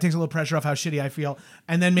 good. That takes a little pressure off how shitty I feel.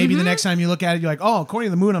 And then maybe the next time you look at it, you're like, oh, according to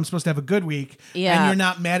the moon, I'm supposed to have a good week. Yeah. And you're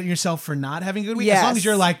not mad at yourself for not having a good week. As Yes. long as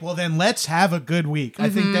you're like, well, then let's have a good week. I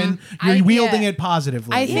think then you're I- wielding yeah. it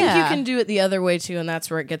positively. I think Yeah. you can do it the other way too, and that's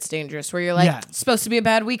where it gets dangerous. Where you're like, Yeah. it's supposed to be a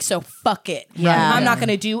bad week, so fuck it. Yeah. I'm not going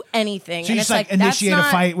to do anything. so And you it's just like that's initiate a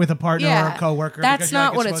not- fight with a partner or Yeah. a coworker. That's because you're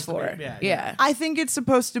not like, what it's supposed for. to be. Yeah. I think it's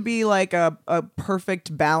supposed to be like a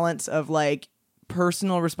perfect balance of like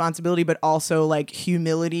personal responsibility, but also like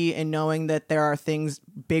humility and knowing that there are things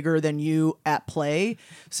bigger than you at play.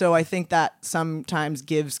 So I think that sometimes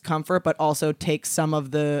gives comfort, but also takes some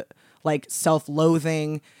of the like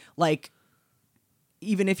self-loathing, like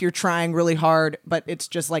even if you're trying really hard, but it's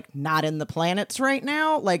just like not in the planets right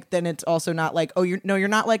now, like then it's also not like, oh, you're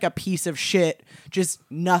not like a piece of shit. Just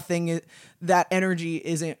nothing, that energy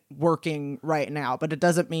isn't working right now. But it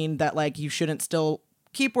doesn't mean that like you shouldn't still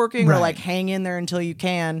keep working or Right. like hang in there until you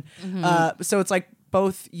can. So it's like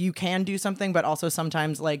both you can do something, but also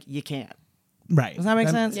sometimes like you can't. Right. Does that make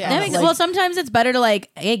sense? Yeah. That makes, Like- well, sometimes it's better to like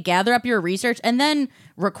gather up your research and then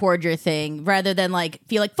record your thing rather than like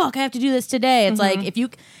feel like fuck I have to do this today. It's like if you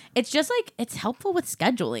it's just like it's helpful with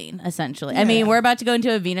scheduling essentially. I mean, we're about to go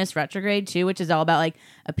into a Venus retrograde too, which is all about like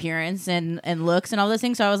appearance and looks and all those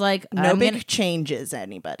things. So I was like, No big changes,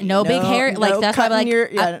 anybody. no big hair. Like that's why I'm like your,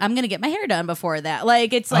 I'm gonna get my hair done before that.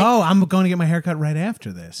 Like it's like Oh, I'm going to get my haircut right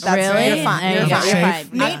after this. That's really You're fine. There You're you go. fine. You're Safe.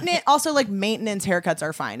 fine. Maintenance, also like maintenance haircuts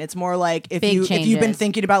are fine. It's more like if Big you've been changes.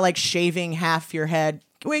 thinking about like shaving half your head,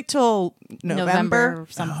 wait till November. or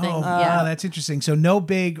something. Oh, yeah. that's interesting. So no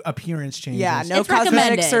big appearance changes. Yeah, no It's cosmetic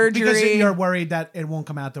recommended. surgery. Because you're worried that it won't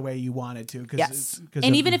come out the way you want it to. Yes.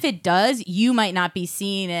 And even if it does, you might not be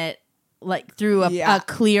seeing it like through Yeah. a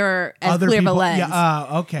clear other of a people, lens.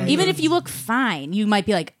 Yeah, okay. Even if you look fine, you might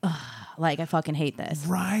be like, ugh, like I fucking hate this.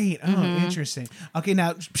 Right. Oh, interesting. Okay,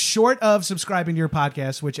 now short of subscribing to your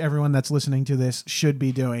podcast, which everyone that's listening to this should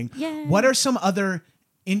be doing, Yay. what are some other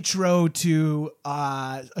intro to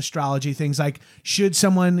astrology things? Like, should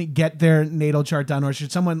someone get their natal chart done, or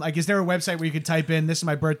should someone like? Is there a website where you could type in "this is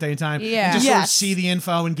my birthday and time" Yeah. and just sort of Yes. see the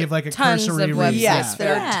info and give like a Tons cursory of read? websites. Yes,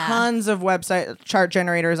 there Yeah. are tons of website chart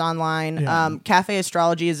generators online. Yeah. Cafe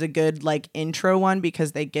Astrology is a good like intro one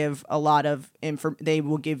because they give a lot of info. They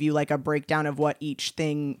will give you like a breakdown of what each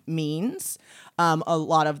thing means. A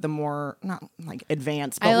lot of the more not like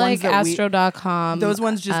advanced, but I ones like that astro.com. those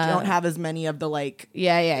ones just don't have as many of the like.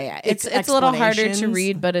 Yeah. It's Ex- a little harder to explanations.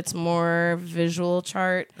 read, but it's more visual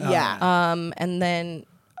chart. Yeah. And then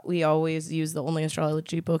we always use the only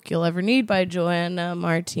astrology book you'll ever need by Joanna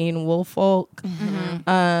Martine Woolfolk.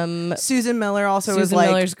 Susan Miller also is Susan like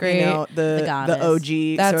Miller's great. You know, the goddess.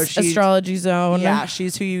 OG. That's so she's, Astrology Zone. Yeah,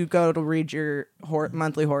 she's who you go to read your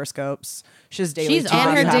monthly horoscopes. She's daily. She's too, And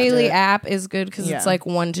but her you have daily to- app is good because Yeah. it's like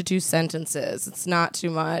 1 to 2 sentences. It's not too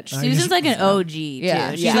much. Susan's like an OG too.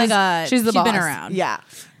 Yeah. She's Yeah. like a She's the she's been boss. around. Yeah,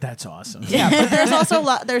 That's awesome. yeah. But there's also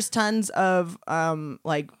there's tons of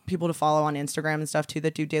like people to follow on Instagram and stuff too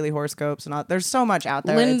that do daily horoscopes and all. There's so much out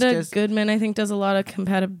there. Linda It's just, Goodman, I think, does a lot of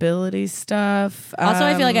compatibility stuff. Also,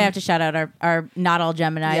 I feel like I have to shout out our not all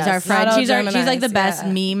Geminis, Yes, our not friend. all She's like the Geminis, best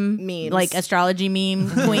yeah. memes, like astrology meme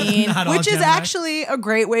queen. Not all which is Gemini. actually a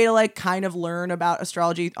great way to like kind of learn about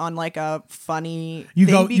astrology on like a funny. You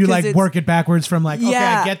thing go, you because like it's- work it backwards from like, okay,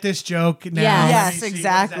 Yeah. I get this joke now. Yeah. let me Yes, see, what does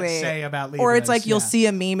exactly. that say about or it's Libras? like you'll Yeah. see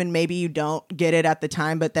a meme and maybe you don't get it at the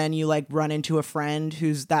time, but then you like run into a friend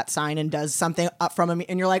who's that sign and does something up from a meme,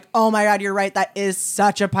 and you're like, oh my god, you're right. That is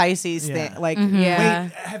such a Pisces Yeah. thing. Like, Yeah.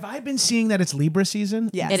 Wait, have I been seeing that it's Libra season?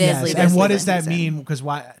 Yes. It is Libra And what season. does that mean? Because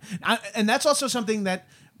why? And that's also something that.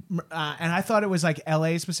 And I thought it was like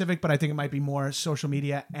LA specific, but I think it might be more social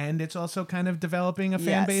media, and it's also kind of developing a fan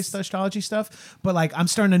Yes. based astrology stuff. But like, I'm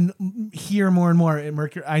starting to hear more and more.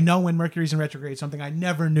 Mercury, I know when Mercury's in retrograde, something I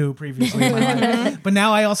never knew previously in my life. But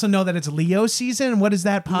now I also know that it's Leo season. What does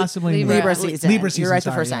that possibly mean? Libra season. Libra season. You're right the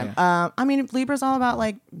sorry, first yeah, time. I mean, Libra's all about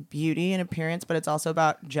like beauty and appearance, but it's also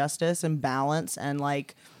about justice and balance and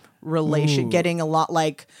like Ooh. getting a lot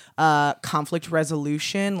like conflict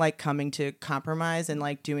resolution, like coming to compromise and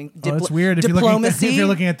like doing Oh, it's weird if diplomacy. you're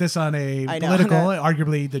looking at this on a I know. political,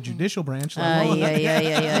 arguably the judicial branch. level.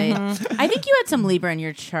 Yeah. I think you had some Libra in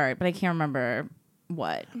your chart, but I can't remember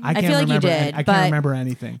what. I can't feel like remember. you did, I but can't remember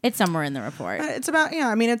anything. it's somewhere in the report. It's about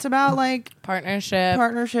it's about like Partnership.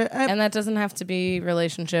 partnership. And that doesn't have to be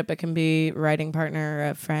relationship. It can be writing partner,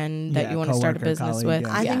 a friend that Yeah, you want to start a coworker, business colleague, with.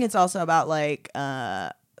 yeah. I think it's also about like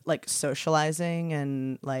socializing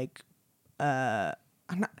and like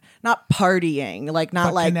not partying, like not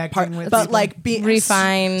But like connecting with but people. like being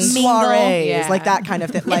Refined. soirees, Yeah. like that kind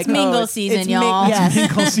of thing. Like mingle it's season, mi- y'all. yes.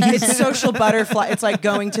 Mingle season. It's social butterfly. It's like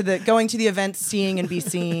going to the event, seeing and be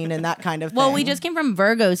seen, and that kind of thing. Well, we just came from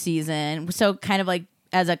Virgo season, so kind of like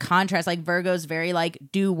as a contrast, like Virgo's very like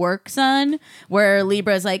do work sun, where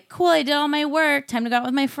Libra's like cool, I did all my work, time to go out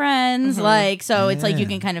with my friends. Like so, it's like you Yeah.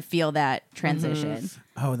 can kind of feel that transition,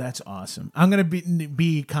 Oh, that's awesome. I'm gonna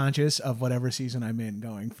be conscious of whatever season I'm in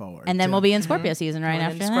going forward. and then too. we'll be in Scorpio season right And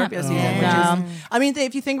after Scorpio that. season, Yeah. which is, I mean,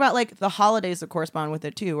 if you think about like the holidays that correspond with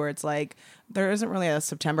it too, where it's like there isn't really a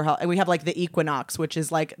September holiday. We have like the equinox, which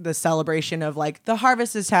is like the celebration of like the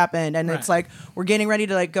harvest has happened, and it's Right. like we're getting ready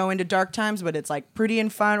to like go into dark times, but it's like pretty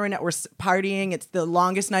and fun right now. We're partying. It's the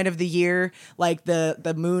longest night of the year. Like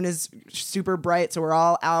the moon is super bright, so we're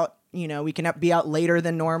all out. You know, we can be out later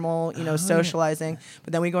than normal, socializing.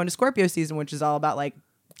 But then we go into Scorpio season, which is all about like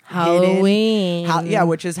Halloween.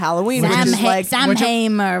 which is Halloween, which is like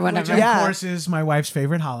Samhain or which whatever. of Yeah. course is my wife's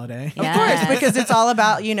favorite holiday. Yeah. Of course, because it's all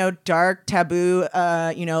about, dark, taboo,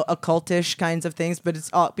 occultish kinds of things, but it's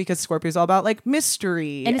all because Scorpio's all about like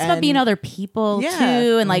mystery. And it's about being other people Yeah.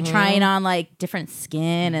 too, and like trying on like different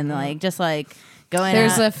skin and like just like going.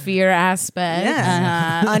 There's a fear aspect.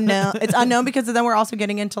 Yeah. Unknown. It's unknown because then we're also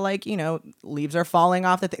getting into like, leaves are falling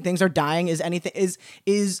off, things are dying. Is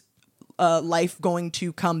life going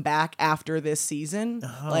to come back after this season?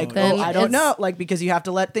 I don't know. Like, because you have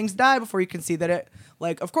to let things die before you can see that it,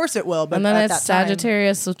 like, of course it will. But and then at it's that time-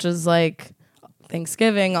 Sagittarius, which is like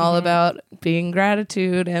Thanksgiving, all about being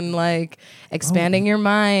gratitude and like expanding your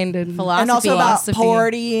mind and philosophy. And also about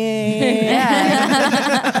partying.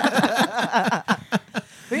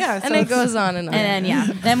 But yeah, and it goes on and on. And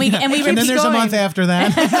then then we And then there's a month after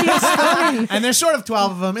that. And there's sort of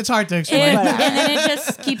 12 of them. It's hard to explain. and then it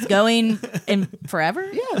just keeps going and forever.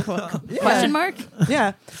 Question mark.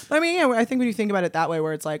 Yeah. I mean, I think when you think about it that way,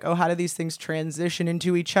 where it's like, oh, how do these things transition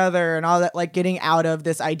into each other and all that, like getting out of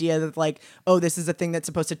this idea that like, oh, this is a thing that's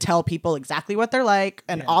supposed to tell people exactly what they're like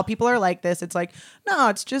and all people are like this. It's like, no,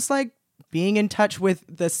 it's just like being in touch with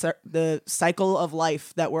the cycle of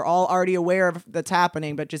life that we're all already aware of that's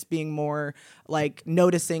happening, but just being more like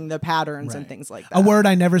noticing the patterns and things like that. A word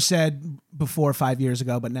I never said before 5 years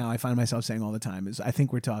ago, but now I find myself saying all the time is I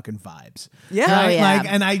think we're talking vibes. Yeah. Right? Oh, yeah.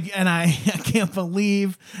 Like, and I can't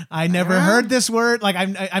believe I never heard this word. Like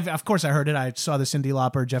I've of course I heard it. I saw the Cyndi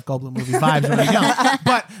Lauper, Jeff Goldblum movie Vibes when I was young,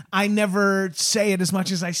 but I never say it as much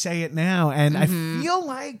as I say it now. And I feel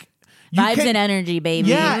like Vibes and energy, baby.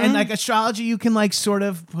 yeah, and like astrology, you can like sort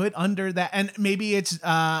of put under that, and maybe it's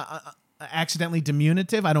accidentally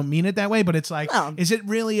diminutive. I don't mean it that way, but it's like, is it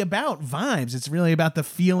really about vibes? It's really about the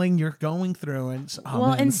feeling you're going through, and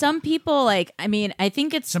and some people like, I mean, I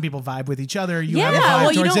think it's some people vibe with each other. You Yeah, have a vibe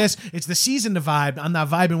well, you towards don't- this. It's the season to vibe. I'm not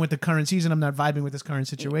vibing with the current season. I'm not vibing with this current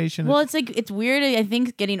situation. well, it's like it's weird. I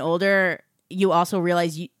think getting older, you also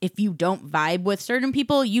realize if you don't vibe with certain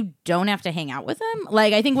people, you don't have to hang out with them.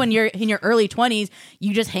 Like, I think when you're in your early 20s,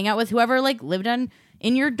 you just hang out with whoever like lived in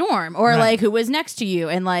your dorm or like who was next to you.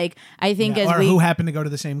 And like, I think or as who happened to go to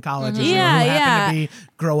the same college as you, or who happened to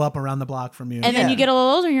grow up around the block from you. And then you get a little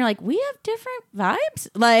older and you're like, we have different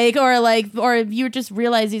vibes. Or you just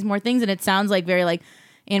realize these more things. And it sounds like very like,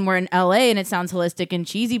 and we're in LA and it sounds holistic and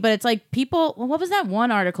cheesy, but it's like people, what was that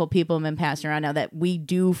one article people have been passing around now that we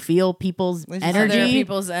do feel people's energy? Other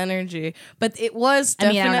people's energy. But it was I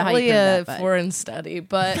mean, I don't know how you definitely prove a that, but- foreign study,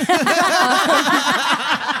 but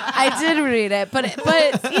I did read it. But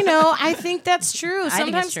I think that's true. I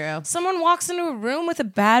think it's Sometimes true. someone walks into a room with a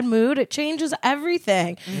bad mood, it changes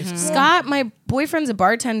everything. Scott, my boyfriend's a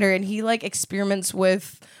bartender, and he like experiments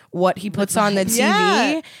with what he puts on the TV.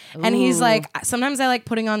 Yeah. And he's like, sometimes I like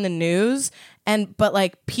putting on the news, but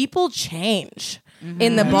like people change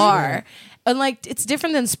in the bar. And like it's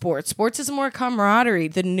different than sports. Sports is more camaraderie.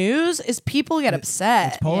 The news is people get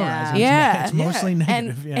upset. It's polarizing. Yeah. It's mostly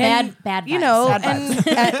negative. Bad You vibes. know,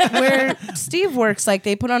 Bad and where Steve works, like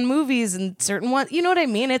they put on movies and certain ones. You know what I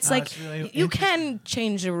mean? It's like it's really you can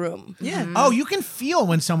change a room. Yeah. Oh, you can feel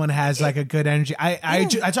when someone has like a good energy. I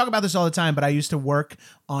talk about this all the time, but I used to work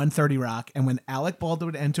on 30 Rock, and when Alec Baldwin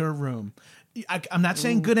would enter a room, I'm not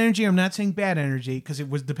saying good energy, I'm not saying bad energy, because it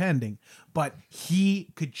was depending, but he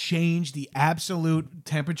could change the absolute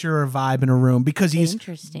temperature or vibe in a room because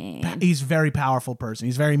Interesting. he's a very powerful person.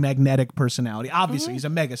 He's a very magnetic personality. Obviously, he's a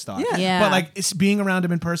megastar. Yeah. But like it's being around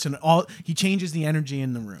him in person, he changes the energy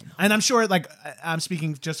in the room. And I'm sure, like I'm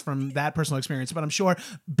speaking just from that personal experience, but I'm sure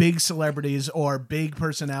big celebrities or big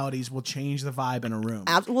personalities will change the vibe in a room.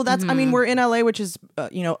 Well, that's. I mean, we're in LA, which is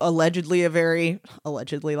allegedly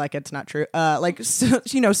like it's not true.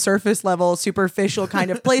 Surface level, superficial kind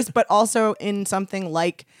of place, but also in something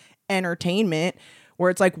like entertainment, where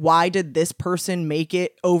it's like, why did this person make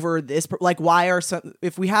it over this?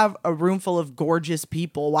 If we have a room full of gorgeous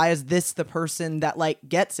people, why is this the person that like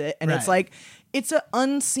gets it? And it's Right. like, it's an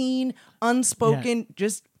unseen, unspoken,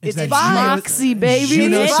 just it's that vibes. Moxie, baby. Je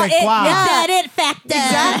ne sais quoi. That it factor.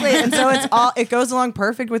 Exactly. And so it goes along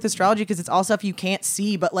perfect with astrology because it's all stuff you can't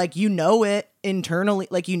see, but like it internally,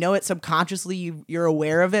 like it subconsciously, you're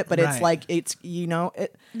aware of it, but it's Right. like it.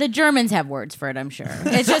 The Germans have words for it, I'm sure.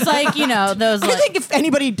 It's just like, those I like, think if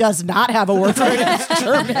anybody does not have a word for it, it's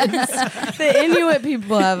Germans. The Inuit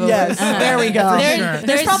people have a Yes, there we go. There-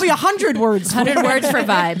 There's probably 100 words. 100 words for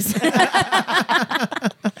vibes.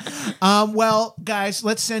 Well, guys,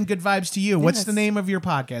 let's send good vibes to you. What's the name of your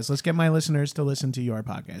podcast? Let's get my listeners to listen to your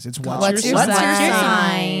podcast. It's What's Your What's your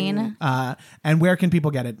Sign? sign? And where can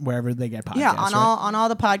people get it? Wherever they get podcasts. Yeah, right? on all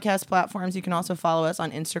the podcast platforms. You can also follow us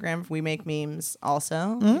on Instagram. We make memes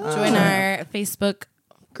also. Join our Facebook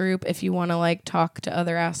group if you want to like talk to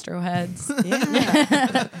other astro heads.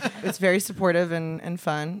 Yeah. It's very supportive and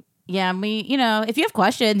fun. Yeah, if you have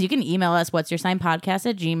questions, you can email us, what's your sign podcast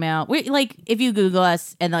 @gmail.com. We like if you Google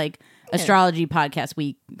us and like Astrology podcast,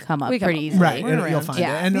 we come up We come pretty up. easily. Right, We're you'll around. find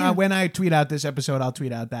Yeah. it. And when I tweet out this episode, I'll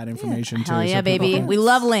tweet out that information too. Hell yeah, so people baby. can- We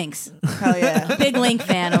love links. Hell yeah. Big link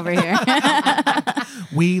fan over here.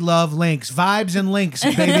 We love links, vibes and links,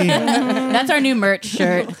 baby. That's our new merch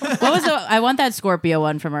shirt. What was the? I want that Scorpio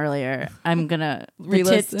one from earlier. I'm gonna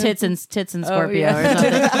Re-listen. tits and Scorpio yeah. or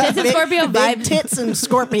something. Tits and Scorpio Big vibes tits and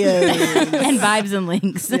Scorpios. and vibes and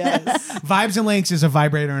links. Yes. Vibes and links is a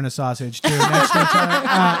vibrator and a sausage too. Next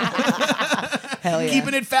Hell yeah.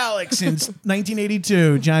 keeping it phallic since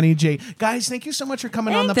 1982. Johnny J. Guys, thank you so much for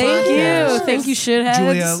coming on the Thank podcast. you. Thank you, shitheads.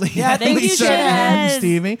 Julia, Yeah, thank you, Lisa, shitheads. and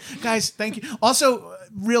Stevie. Guys, thank you. Also,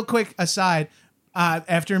 real quick aside,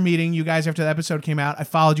 after meeting you guys after the episode came out, I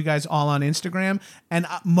followed you guys all on Instagram, and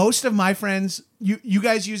most of my friends, you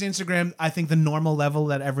guys use Instagram, I think the normal level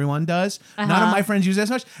that everyone does. None of my friends use it as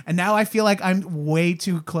much, and now I feel like I'm way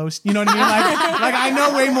too close. You know what I mean? Like I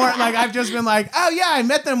know way more. Like I've just been like, oh yeah, I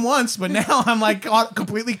met them once, but now I'm like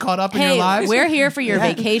completely caught up in your Hey, lives. we're here for your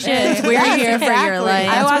vacations. We're here for your exactly. life.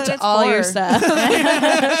 I That's what watch it's all for. your stuff.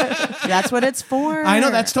 That's what it's for. I know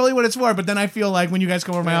that's totally what it's for, but then I feel like when you guys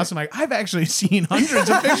come over my house, I'm like, I've actually seen hundreds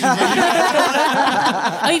of pictures of you.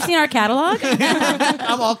 Oh, you've seen our catalog?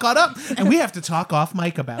 I'm all caught up, and we have to talk off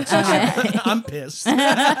mic about some shit. I'm pissed.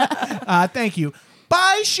 Thank you.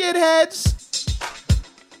 Bye, shitheads.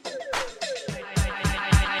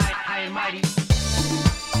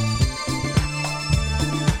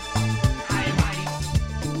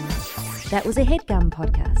 That was a HeadGum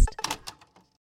podcast.